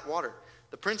they got water.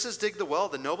 The princes dig the well.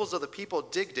 The nobles of the people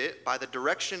digged it by the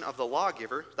direction of the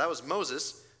lawgiver. That was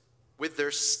Moses, with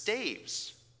their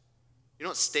staves. You know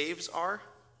what staves are?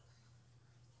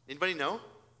 Anybody know?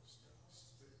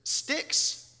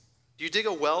 Sticks. Do you dig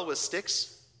a well with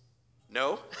sticks?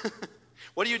 No.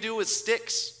 What do you do with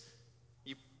sticks?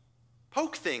 You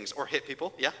poke things or hit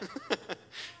people. Yeah.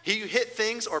 You hit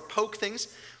things or poke things.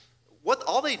 What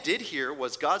all they did here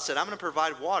was God said, I'm going to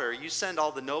provide water. You send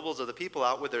all the nobles of the people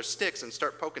out with their sticks and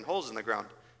start poking holes in the ground.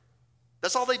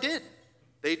 That's all they did.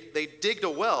 They digged a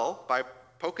well by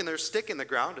poking their stick in the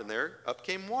ground, and there up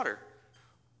came water.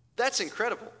 That's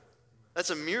incredible. That's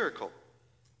a miracle.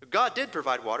 God did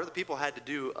provide water. The people had to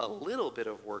do a little bit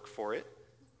of work for it,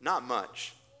 not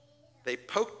much. They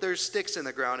poked their sticks in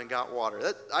the ground and got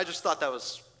water. I just thought that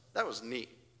was neat.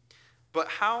 But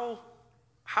how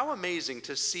amazing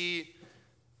to see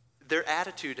their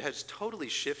attitude has totally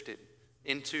shifted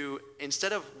into,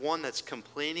 instead of one that's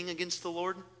complaining against the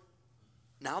Lord,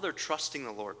 now they're trusting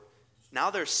the Lord. Now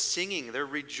they're singing, they're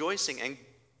rejoicing,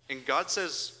 and God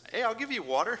says, hey, I'll give you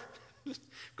water.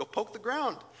 Go poke the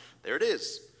ground. There it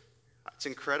is. It's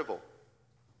incredible.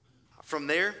 From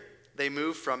there, they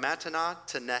moved from Mattanah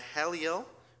to Nahaliel,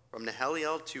 from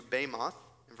Nahaliel to Bamoth.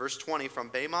 In verse 20, from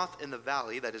Bamoth in the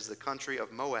valley, that is the country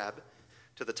of Moab,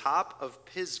 to the top of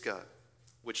Pisgah,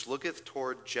 which looketh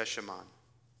toward Jeshimon.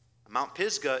 Mount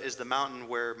Pisgah is the mountain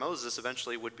where Moses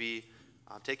eventually would be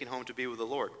taken home to be with the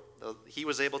Lord. He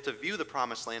was able to view the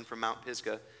promised land from Mount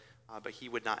Pisgah, but he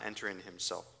would not enter in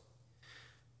himself.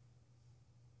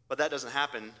 But that doesn't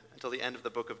happen until the end of the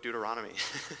book of Deuteronomy.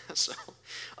 So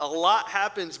a lot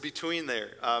happens between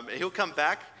there. He'll come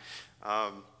back.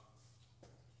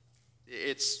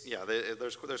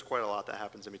 There's quite a lot that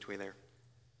happens in between there.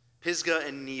 Pisgah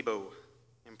and Nebo,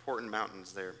 important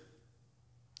mountains there.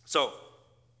 So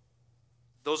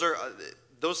those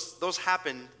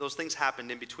things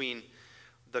happened in between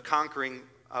the conquering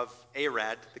of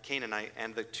Arad, the Canaanite,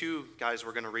 and the two guys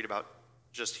we're going to read about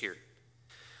just here.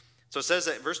 So it says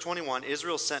that verse 21,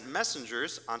 Israel sent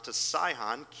messengers unto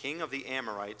Sihon, king of the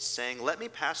Amorites, saying, let me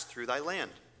pass through thy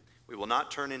land. We will not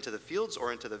turn into the fields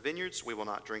or into the vineyards. We will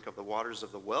not drink of the waters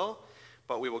of the well,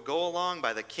 but we will go along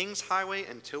by the king's highway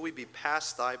until we be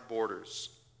past thy borders.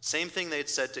 Same thing they had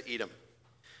said to Edom.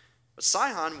 But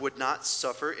Sihon would not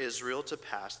suffer Israel to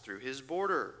pass through his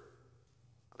border.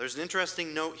 There's an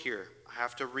interesting note here. I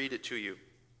have to read it to you.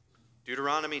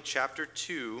 Deuteronomy chapter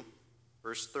 2,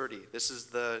 verse 30. This is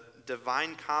the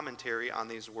divine commentary on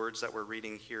these words that we're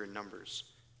reading here in Numbers.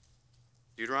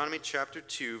 Deuteronomy chapter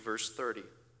 2, verse 30.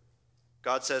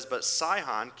 God says, but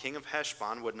Sihon, king of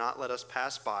Heshbon, would not let us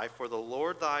pass by, for the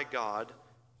Lord thy God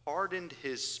hardened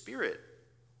his spirit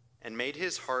and made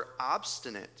his heart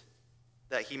obstinate,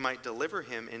 that he might deliver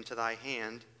him into thy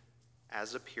hand,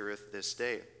 as appeareth this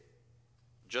day.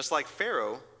 Just like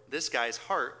Pharaoh, this guy's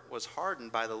heart was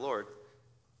hardened by the Lord.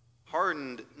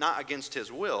 Hardened not against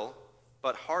his will,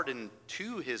 but hardened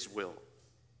to his will.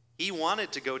 He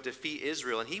wanted to go defeat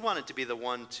Israel, and he wanted to be the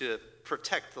one to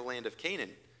protect the land of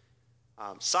Canaan.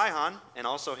 Sihon and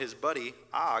also his buddy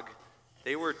Og,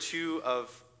 they were two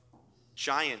of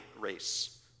giant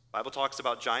race. The Bible talks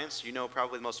about giants. You know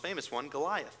probably the most famous one,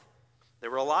 Goliath. There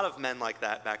were a lot of men like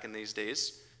that back in these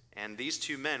days, and these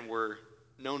two men were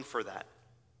known for that.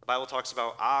 The Bible talks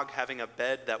about Og having a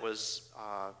bed that was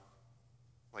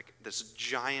like this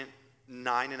giant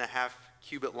 9.5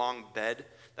 cubit long bed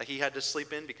that he had to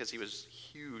sleep in because he was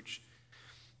huge.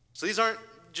 So these aren't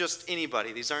just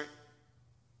anybody. These aren't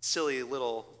silly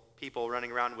little people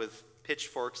running around with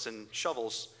pitchforks and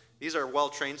shovels. These are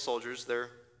well-trained soldiers.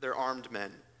 They're armed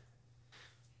men.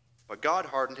 But God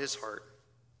hardened his heart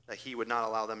that he would not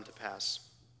allow them to pass.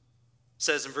 It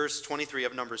says in verse 23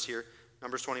 of Numbers here,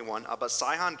 Numbers 21, but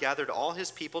Sihon gathered all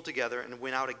his people together and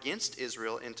went out against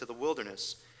Israel into the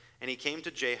wilderness. And he came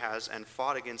to Jahaz and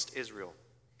fought against Israel.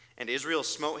 And Israel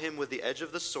smote him with the edge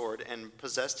of the sword and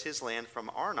possessed his land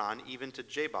from Arnon even to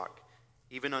Jabbok,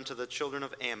 even unto the children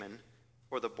of Ammon,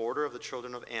 for the border of the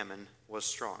children of Ammon was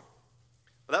strong.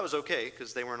 Well, that was okay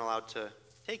because they weren't allowed to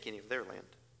take any of their land.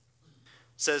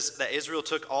 It says that Israel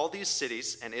took all these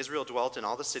cities, and Israel dwelt in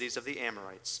all the cities of the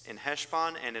Amorites, in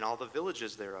Heshbon and in all the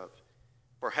villages thereof.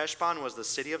 For Heshbon was the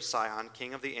city of Sihon,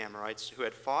 king of the Amorites, who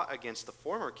had fought against the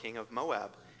former king of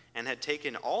Moab, and had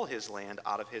taken all his land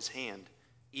out of his hand,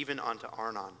 even unto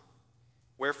Arnon.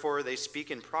 Wherefore they that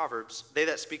speak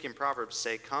in Proverbs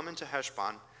say, Come into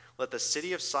Heshbon, let the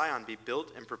city of Sion be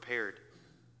built and prepared.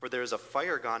 For there is a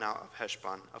fire gone out of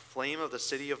Heshbon, a flame of the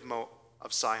city of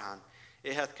Sion.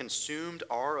 It hath consumed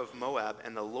Ar of Moab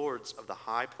and the lords of the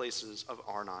high places of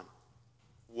Arnon.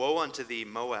 Woe unto thee,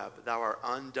 Moab, thou art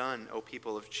undone, O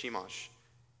people of Chemosh.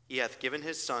 He hath given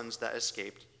his sons that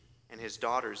escaped, and his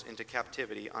daughters into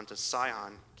captivity unto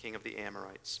Sihon, king of the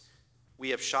Amorites. We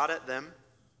have shot at them.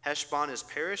 Heshbon is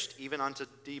perished, even unto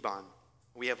Dibon.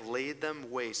 We have laid them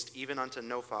waste, even unto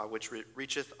Nophah, which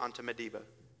reacheth unto Medeba.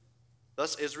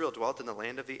 Thus Israel dwelt in the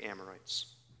land of the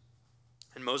Amorites.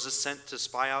 And Moses sent to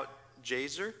spy out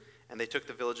Jazer, and they took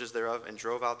the villages thereof, and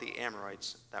drove out the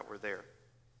Amorites that were there.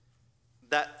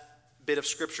 That bit of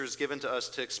scripture is given to us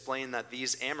to explain that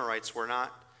these Amorites were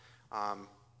not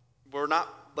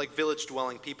like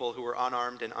village-dwelling people who were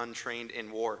unarmed and untrained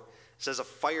in war. It says a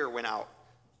fire went out.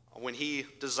 When he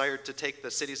desired to take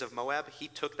the cities of Moab, he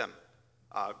took them.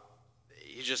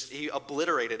 He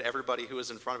obliterated everybody who was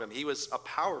in front of him. He was a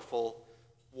powerful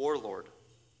warlord.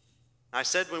 I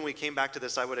said when we came back to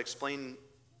this, I would explain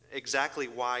exactly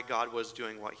why God was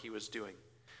doing what he was doing.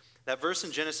 That verse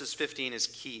in Genesis 15 is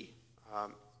key,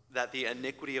 that the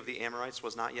iniquity of the Amorites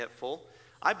was not yet full.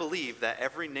 I believe that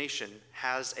every nation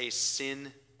has a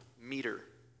sin meter,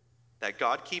 that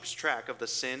God keeps track of the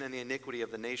sin and the iniquity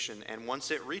of the nation, and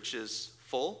once it reaches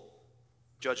full,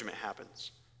 judgment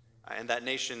happens. And that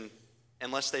nation,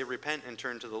 unless they repent and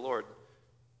turn to the Lord,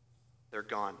 they're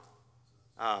gone.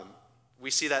 We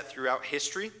see that throughout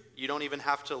history. You don't even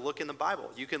have to look in the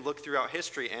Bible. You can look throughout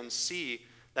history and see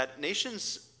that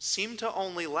nations seem to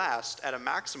only last at a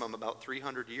maximum about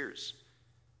 300 years.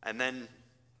 And then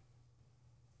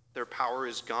their power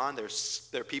is gone,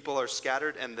 their people are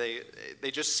scattered, and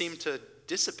they just seem to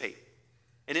dissipate.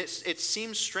 And it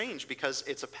seems strange because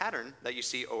it's a pattern that you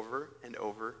see over and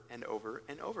over and over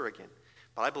and over again.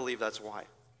 But I believe that's why.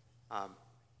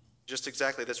 Just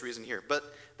exactly this reason here. But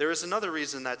there is another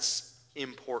reason that's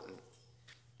important.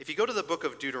 If you go to the book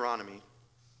of Deuteronomy,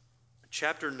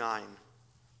 chapter 9,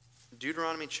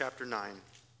 Deuteronomy chapter 9,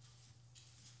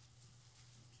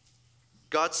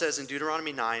 God says in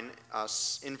Deuteronomy 9,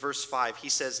 in verse 5, he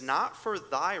says, Not for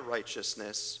thy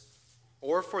righteousness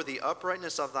or for the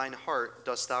uprightness of thine heart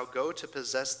dost thou go to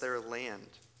possess their land.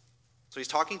 So he's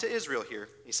talking to Israel here.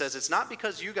 He says, it's not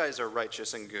because you guys are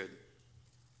righteous and good,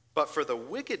 but for the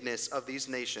wickedness of these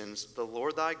nations, the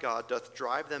Lord thy God doth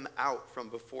drive them out from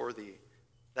before thee,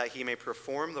 that he may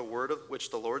perform the word of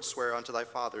which the Lord sware unto thy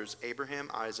fathers, Abraham,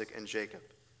 Isaac, and Jacob.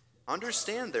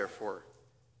 Understand, therefore,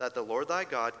 that the Lord thy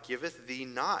God giveth thee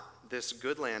not this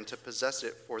good land to possess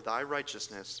it for thy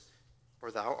righteousness, for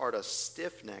thou art a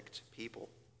stiff-necked people.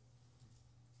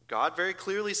 God very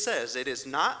clearly says it is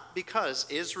not because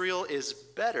Israel is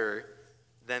better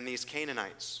than these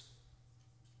Canaanites.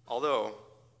 Although,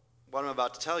 what I'm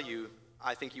about to tell you,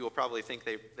 I think you will probably think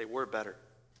they were better.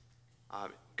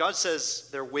 God says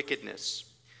their wickedness.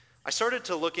 I started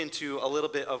to look into a little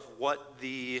bit of what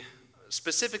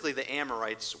specifically the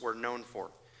Amorites were known for.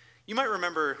 You might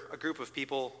remember a group of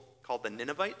people called the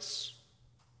Ninevites.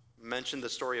 I mentioned the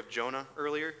story of Jonah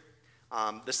earlier.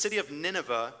 The city of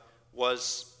Nineveh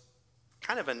was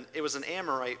it was an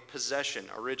Amorite possession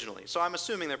originally. So I'm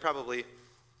assuming they're probably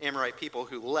Amorite people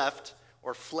who left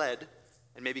or fled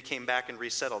and maybe came back and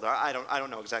resettled. I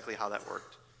don't know exactly how that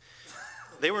worked.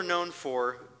 They were known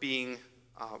for being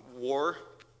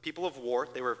people of war.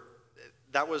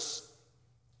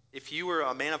 If you were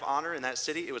a man of honor in that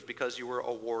city, it was because you were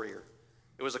a warrior.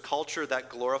 It was a culture that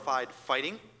glorified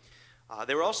fighting.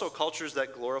 There were also cultures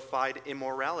that glorified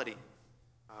immorality.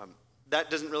 That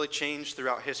doesn't really change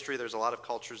throughout history. There's a lot of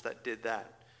cultures that did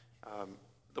that.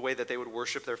 The way that they would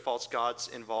worship their false gods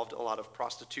involved a lot of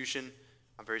prostitution,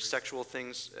 very sexual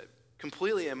things,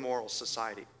 completely immoral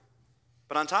society.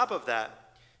 But on top of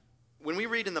that, when we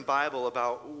read in the Bible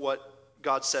about what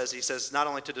God says, he says not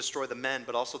only to destroy the men,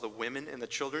 but also the women and the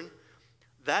children,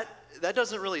 that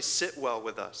doesn't really sit well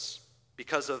with us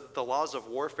because of the laws of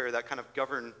warfare that kind of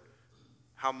govern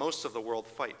how most of the world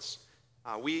fights.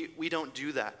 We don't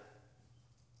do that.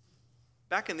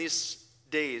 Back in these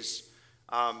days,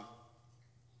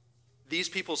 these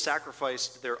people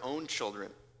sacrificed their own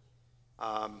children,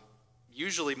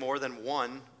 usually more than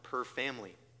one per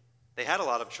family. They had a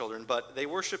lot of children, but they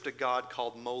worshipped a god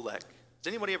called Molech. Has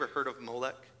anybody ever heard of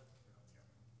Molech?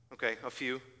 Okay, a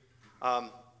few.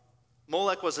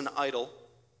 Molech was an idol.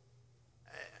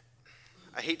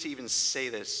 I hate to even say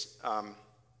this.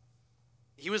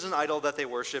 He was an idol that they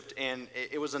worshipped, and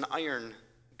it was an iron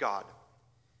god.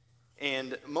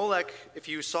 And Molech, if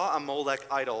you saw a Molech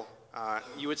idol,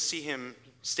 you would see him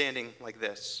standing like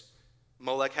this.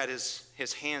 Molech had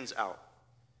his hands out.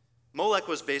 Molech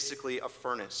was basically a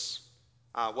furnace.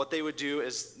 What they would do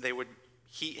is they would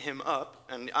heat him up,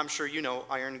 and I'm sure you know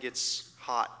iron gets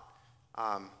hot.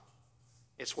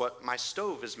 It's what my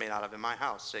stove is made out of in my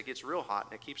house. It gets real hot,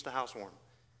 and it keeps the house warm.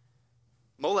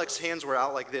 Molech's hands were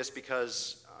out like this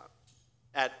because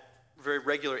at very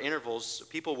regular intervals,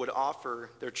 people would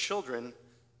offer their children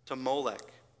to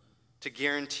Molech to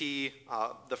guarantee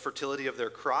the fertility of their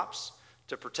crops,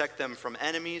 to protect them from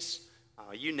enemies,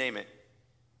 you name it.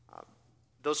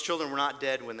 Those children were not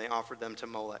dead when they offered them to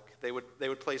Molech. They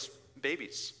would place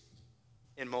babies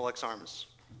in Molech's arms.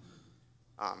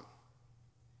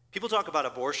 People talk about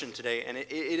abortion today, and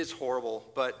it is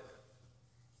horrible, but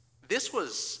this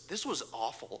was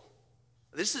awful.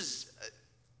 This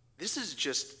is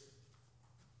just,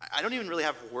 I don't even really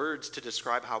have words to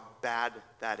describe how bad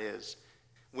that is.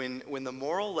 When the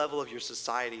moral level of your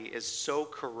society is so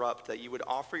corrupt that you would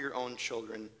offer your own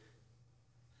children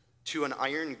to an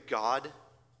iron god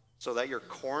so that your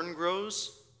corn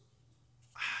grows,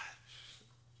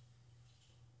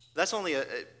 that's only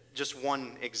just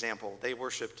one example. They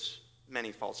worshipped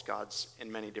many false gods in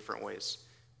many different ways.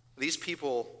 These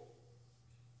people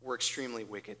were extremely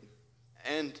wicked.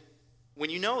 And when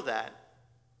you know that,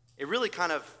 it really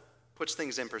kind of puts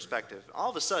things in perspective. All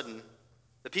of a sudden,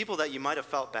 the people that you might have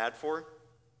felt bad for,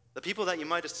 the people that you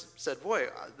might have said, boy,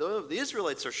 the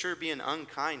Israelites are sure being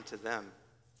unkind to them.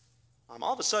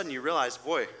 All of a sudden you realize,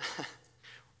 boy,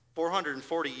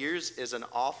 440 years is an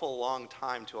awful long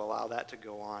time to allow that to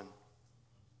go on.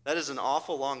 That is an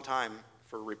awful long time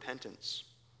for repentance.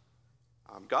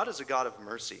 God is a God of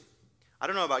mercy. I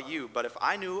don't know about you, but if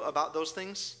I knew about those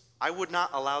things, I would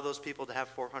not allow those people to have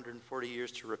 440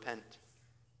 years to repent.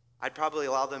 I'd probably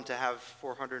allow them to have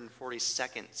 440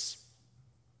 seconds.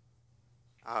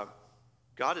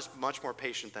 God is much more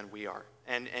patient than we are.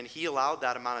 And he allowed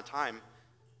that amount of time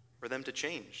for them to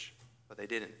change, but they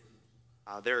didn't.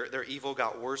 Their evil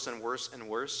got worse and worse and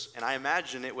worse. And I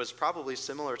imagine it was probably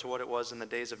similar to what it was in the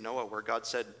days of Noah, where God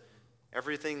said,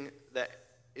 everything that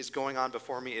is going on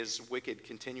before me is wicked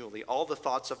continually. All the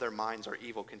thoughts of their minds are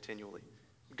evil continually.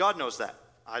 God knows that.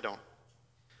 I don't.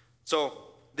 So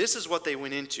this is what they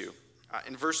went into.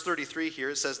 In verse 33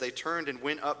 here, it says, they turned and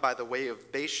went up by the way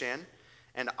of Bashan,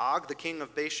 and Og, the king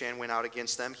of Bashan, went out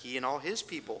against them, he and all his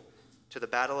people, to the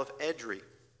battle of Edrei.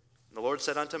 And the Lord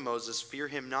said unto Moses, fear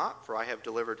him not, for I have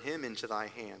delivered him into thy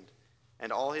hand,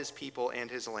 and all his people and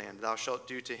his land. Thou shalt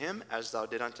do to him as thou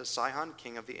did unto Sihon,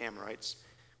 king of the Amorites,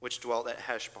 which dwelt at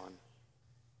Heshbon.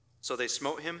 So they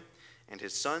smote him and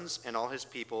his sons and all his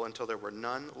people until there were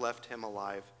none left him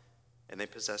alive, and they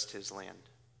possessed his land.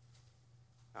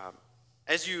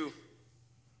 As you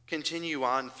continue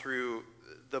on through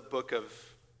the book of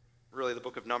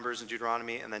Numbers and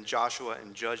Deuteronomy, and then Joshua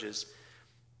and Judges,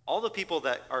 all the people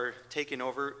that are taken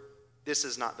over, this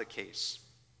is not the case.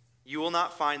 You will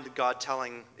not find God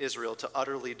telling Israel to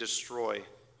utterly destroy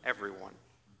everyone.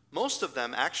 Most of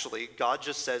them, actually, God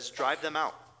just says, drive them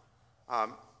out.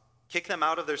 Kick them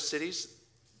out of their cities,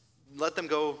 let them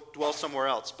go dwell somewhere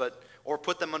else, or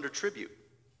put them under tribute.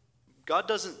 God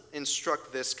doesn't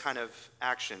instruct this kind of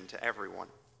action to everyone.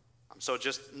 So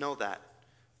just know that.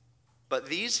 But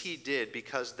these he did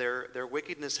because their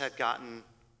wickedness had gotten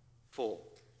full.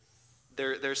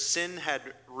 Their sin had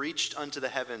reached unto the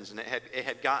heavens, and it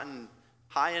had gotten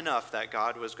high enough that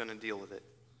God was going to deal with it.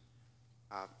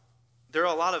 There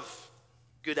are a lot of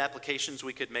good applications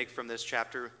we could make from this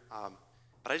chapter,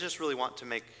 but I just really want to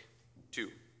make two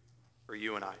for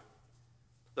you and I.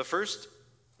 The first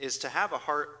is to have a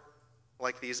heart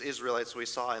like these Israelites we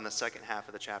saw in the second half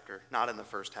of the chapter, not in the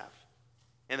first half.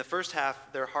 In the first half,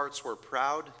 their hearts were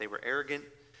proud, they were arrogant,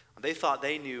 they thought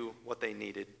they knew what they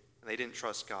needed, and they didn't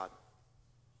trust God.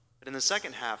 But in the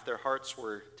second half, their hearts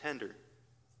were tender.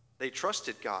 They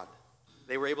trusted God.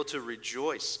 They were able to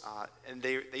rejoice, and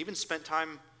they even spent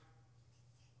time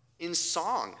in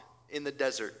song in the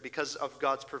desert because of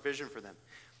God's provision for them.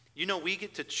 You know, we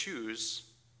get to choose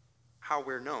how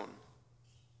we're known.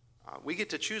 We get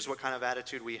to choose what kind of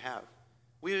attitude we have.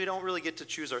 We don't really get to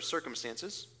choose our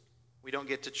circumstances. We don't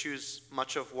get to choose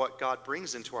much of what God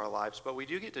brings into our lives, but we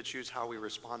do get to choose how we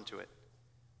respond to it.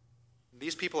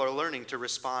 These people are learning to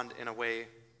respond in a way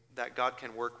that God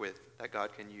can work with, that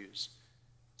God can use.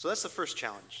 So that's the first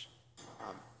challenge,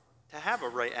 to have a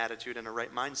right attitude and a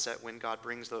right mindset when God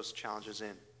brings those challenges in.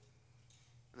 And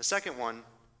the second one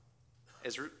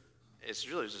is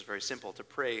really just very simple, to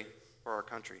pray for our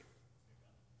country.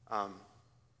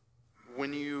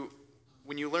 When you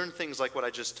learn things like what I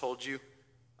just told you,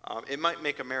 it might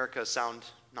make America sound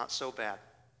not so bad.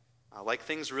 Like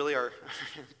things really are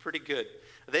pretty good.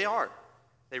 They are.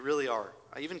 They really are.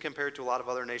 Even compared to a lot of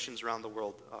other nations around the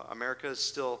world, America is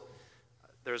still,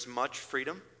 there's much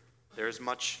freedom. There's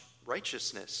much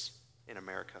righteousness in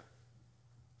America.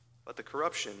 But the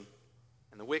corruption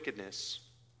and the wickedness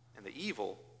and the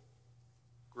evil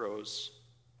grows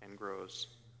and grows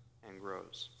and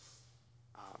grows.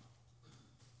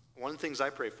 One of the things I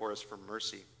pray for is for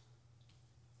mercy.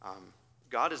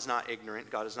 God is not ignorant.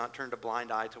 God has not turned a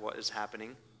blind eye to what is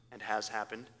happening and has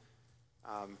happened.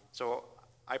 So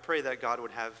I pray that God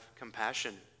would have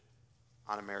compassion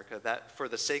on America, that for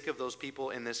the sake of those people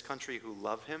in this country who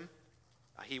love him,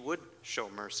 he would show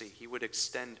mercy. He would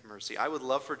extend mercy. I would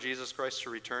love for Jesus Christ to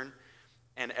return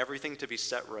and everything to be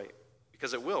set right,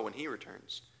 because it will when he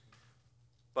returns.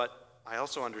 But I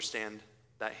also understand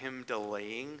that him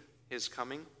delaying his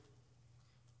coming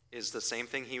is the same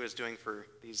thing he was doing for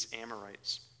these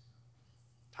Amorites.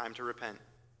 Time to repent.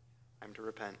 Time to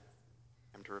repent.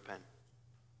 Time to repent.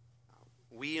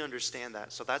 We understand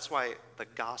that. So that's why the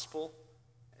gospel,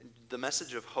 the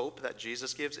message of hope that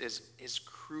Jesus gives is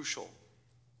crucial.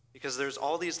 Because there's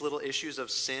all these little issues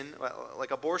of sin,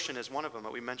 like abortion is one of them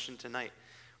that we mentioned tonight.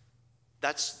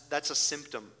 That's a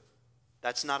symptom.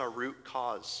 That's not a root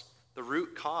cause. The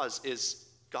root cause is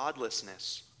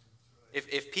godlessness.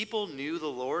 If people knew the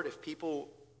Lord, if people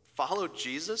followed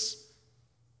Jesus,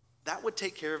 that would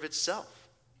take care of itself.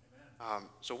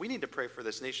 So we need to pray for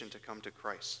this nation to come to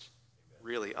Christ,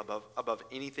 really, above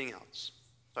anything else.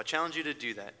 So I challenge you to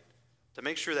do that, to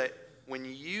make sure that when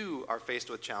you are faced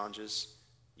with challenges,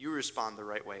 you respond the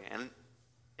right way. And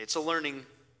it's a learning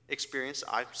experience.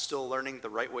 I'm still learning the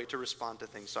right way to respond to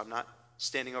things. So I'm not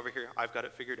standing over here, I've got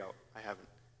it figured out. I haven't.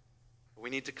 We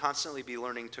need to constantly be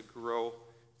learning to grow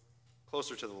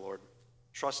closer to the Lord,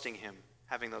 trusting him,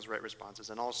 having those right responses,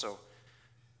 and also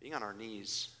being on our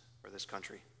knees for this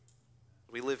country.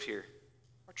 We live here.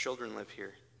 Our children live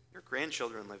here. Your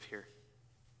grandchildren live here.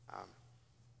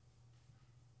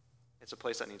 It's a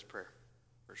place that needs prayer,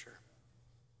 for sure.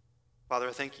 Father,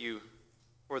 I thank you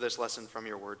for this lesson from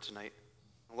your word tonight.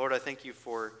 Lord, I thank you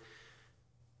for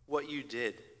what you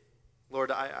did. Lord,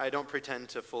 I don't pretend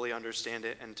to fully understand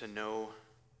it and to know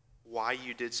why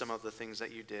you did some of the things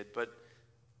that you did, but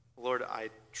Lord, I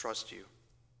trust you.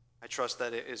 I trust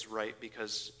that it is right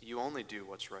because you only do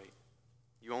what's right.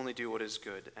 You only do what is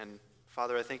good. And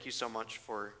Father, I thank you so much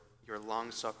for your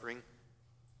long suffering,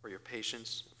 for your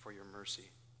patience, for your mercy.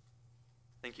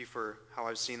 Thank you for how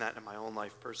I've seen that in my own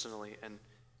life personally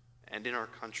and in our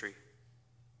country.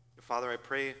 Father, I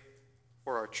pray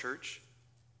for our church,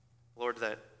 Lord,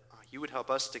 that you would help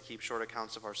us to keep short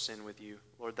accounts of our sin with you.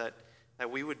 Lord, that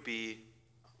we would be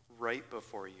right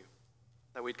before you,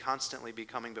 that we'd constantly be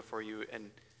coming before you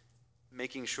and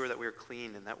making sure that we're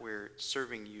clean and that we're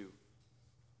serving you.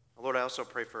 Lord, I also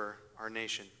pray for our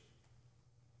nation.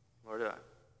 Lord,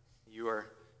 you are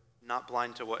not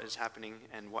blind to what is happening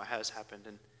and what has happened.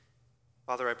 And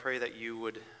Father, I pray that you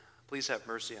would please have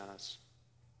mercy on us.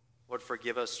 Lord,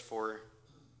 forgive us for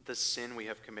the sin we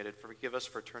have committed. Forgive us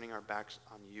for turning our backs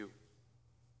on you.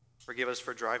 Forgive us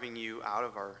for driving you out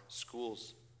of our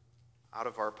schools, out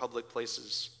of our public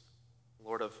places,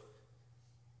 Lord, of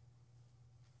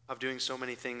doing so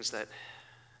many things that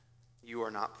you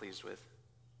are not pleased with.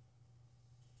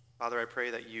 Father, I pray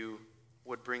that you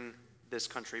would bring this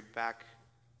country back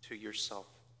to yourself.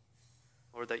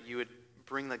 Lord, that you would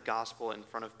bring the gospel in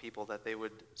front of people, that they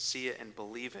would see it and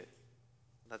believe it,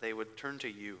 that they would turn to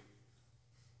you.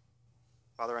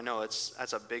 Father, I know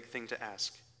that's a big thing to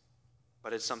ask,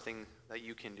 but it's something that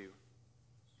you can do.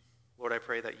 Lord, I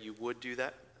pray that you would do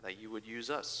that you would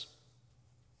use us.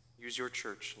 Use your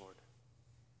church, Lord.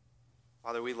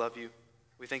 Father, we love you.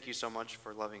 We thank you so much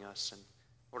for loving us. And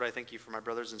Lord, I thank you for my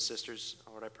brothers and sisters.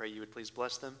 Lord, I pray you would please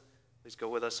bless them. Please go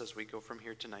with us as we go from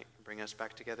here tonight and bring us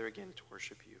back together again to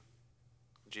worship you.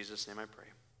 In Jesus' name I pray.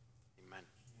 Amen.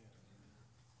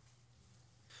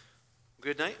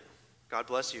 Good night. God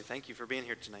bless you. Thank you for being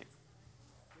here tonight.